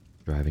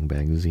 driving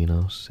back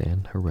Xenos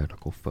and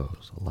heretical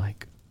foes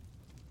alike.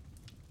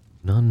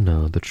 None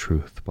know the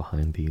truth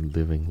behind the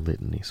Living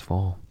Litany's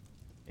fall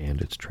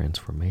and its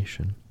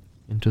transformation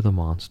into the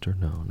monster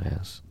known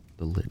as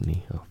the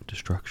Litany of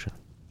Destruction.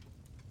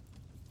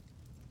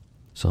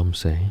 Some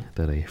say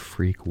that a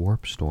freak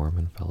warp storm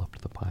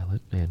enveloped the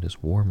pilot and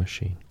his war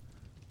machine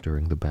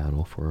during the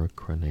battle for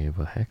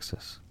Creneva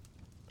Hexus.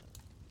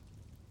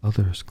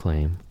 Others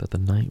claim that the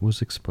knight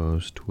was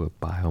exposed to a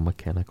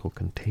biomechanical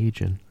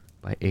contagion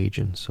by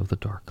agents of the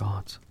dark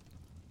gods.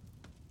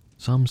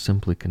 Some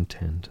simply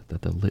contend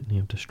that the litany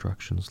of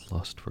destruction's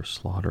lust for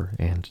slaughter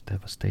and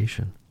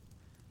devastation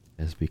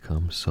has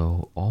become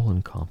so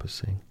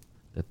all-encompassing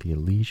that the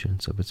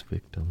allegiance of its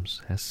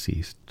victims has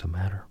ceased to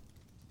matter.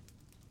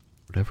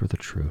 Whatever the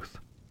truth,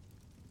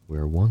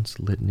 where once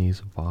litanies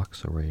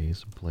vox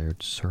arrays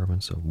blared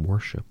sermons of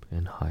worship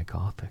in High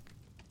Gothic,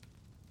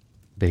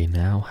 they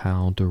now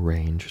howl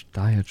deranged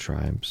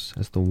diatribes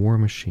as the war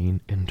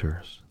machine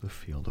enters the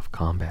field of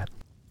combat.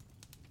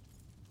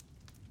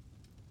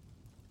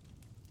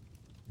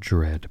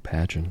 Dread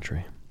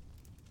pageantry.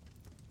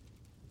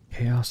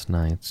 Chaos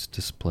Knights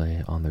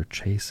display on their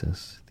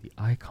chases the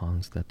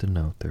icons that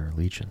denote their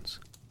allegiance.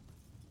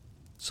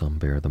 Some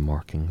bear the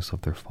markings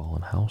of their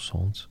fallen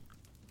households,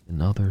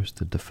 and others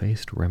the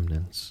defaced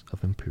remnants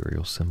of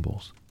imperial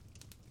symbols,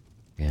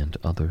 and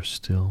others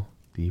still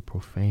the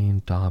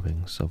profane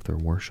daubings of their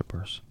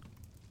worshippers.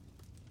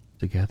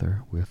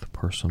 Together with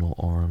personal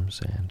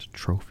arms and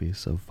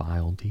trophies of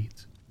vile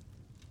deeds,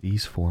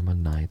 these form a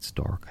knight's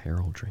dark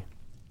heraldry.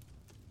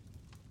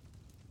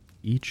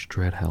 Each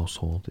dread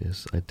household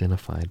is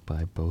identified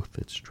by both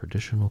its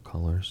traditional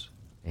colors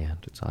and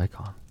its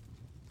icon.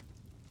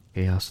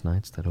 Chaos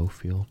Knights that owe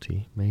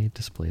fealty may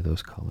display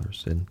those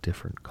colors in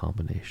different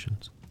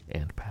combinations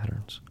and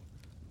patterns.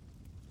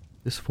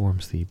 This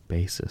forms the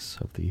basis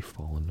of the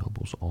fallen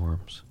noble's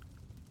arms,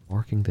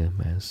 marking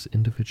them as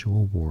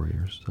individual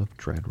warriors of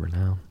dread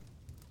renown.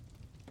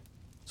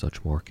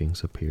 Such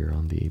markings appear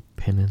on the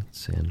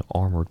pennants and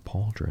armored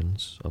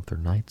pauldrons of their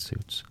knight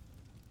suits,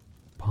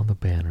 upon the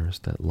banners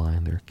that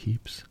line their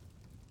keeps,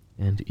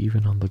 and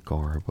even on the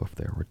garb of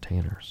their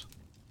retainers.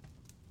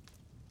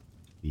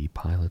 The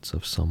pilots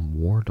of some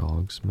war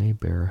dogs may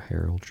bear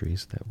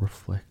heraldries that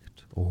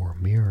reflect or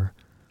mirror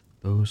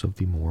those of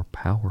the more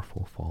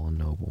powerful fallen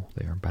noble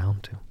they are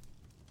bound to.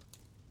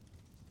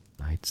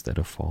 Knights that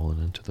have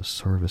fallen into the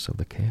service of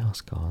the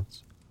Chaos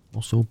Gods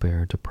also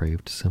bear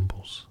depraved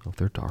symbols of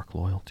their dark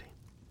loyalty.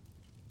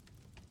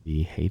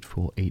 The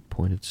hateful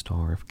eight-pointed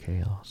star of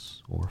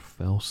chaos, or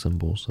fell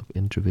symbols of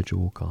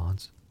individual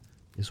gods,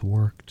 is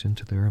worked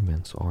into their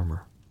immense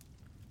armor.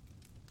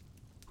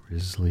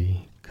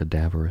 Grisly,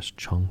 cadaverous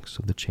chunks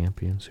of the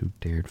champions who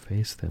dared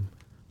face them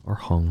are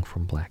hung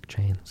from black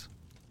chains.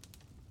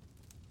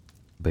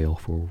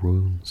 Baleful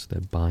runes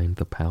that bind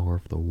the power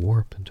of the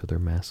warp into their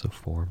massive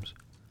forms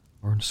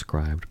are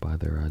inscribed by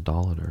their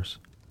idolaters,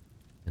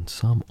 and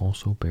some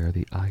also bear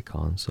the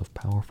icons of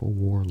powerful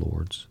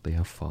warlords they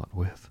have fought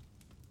with.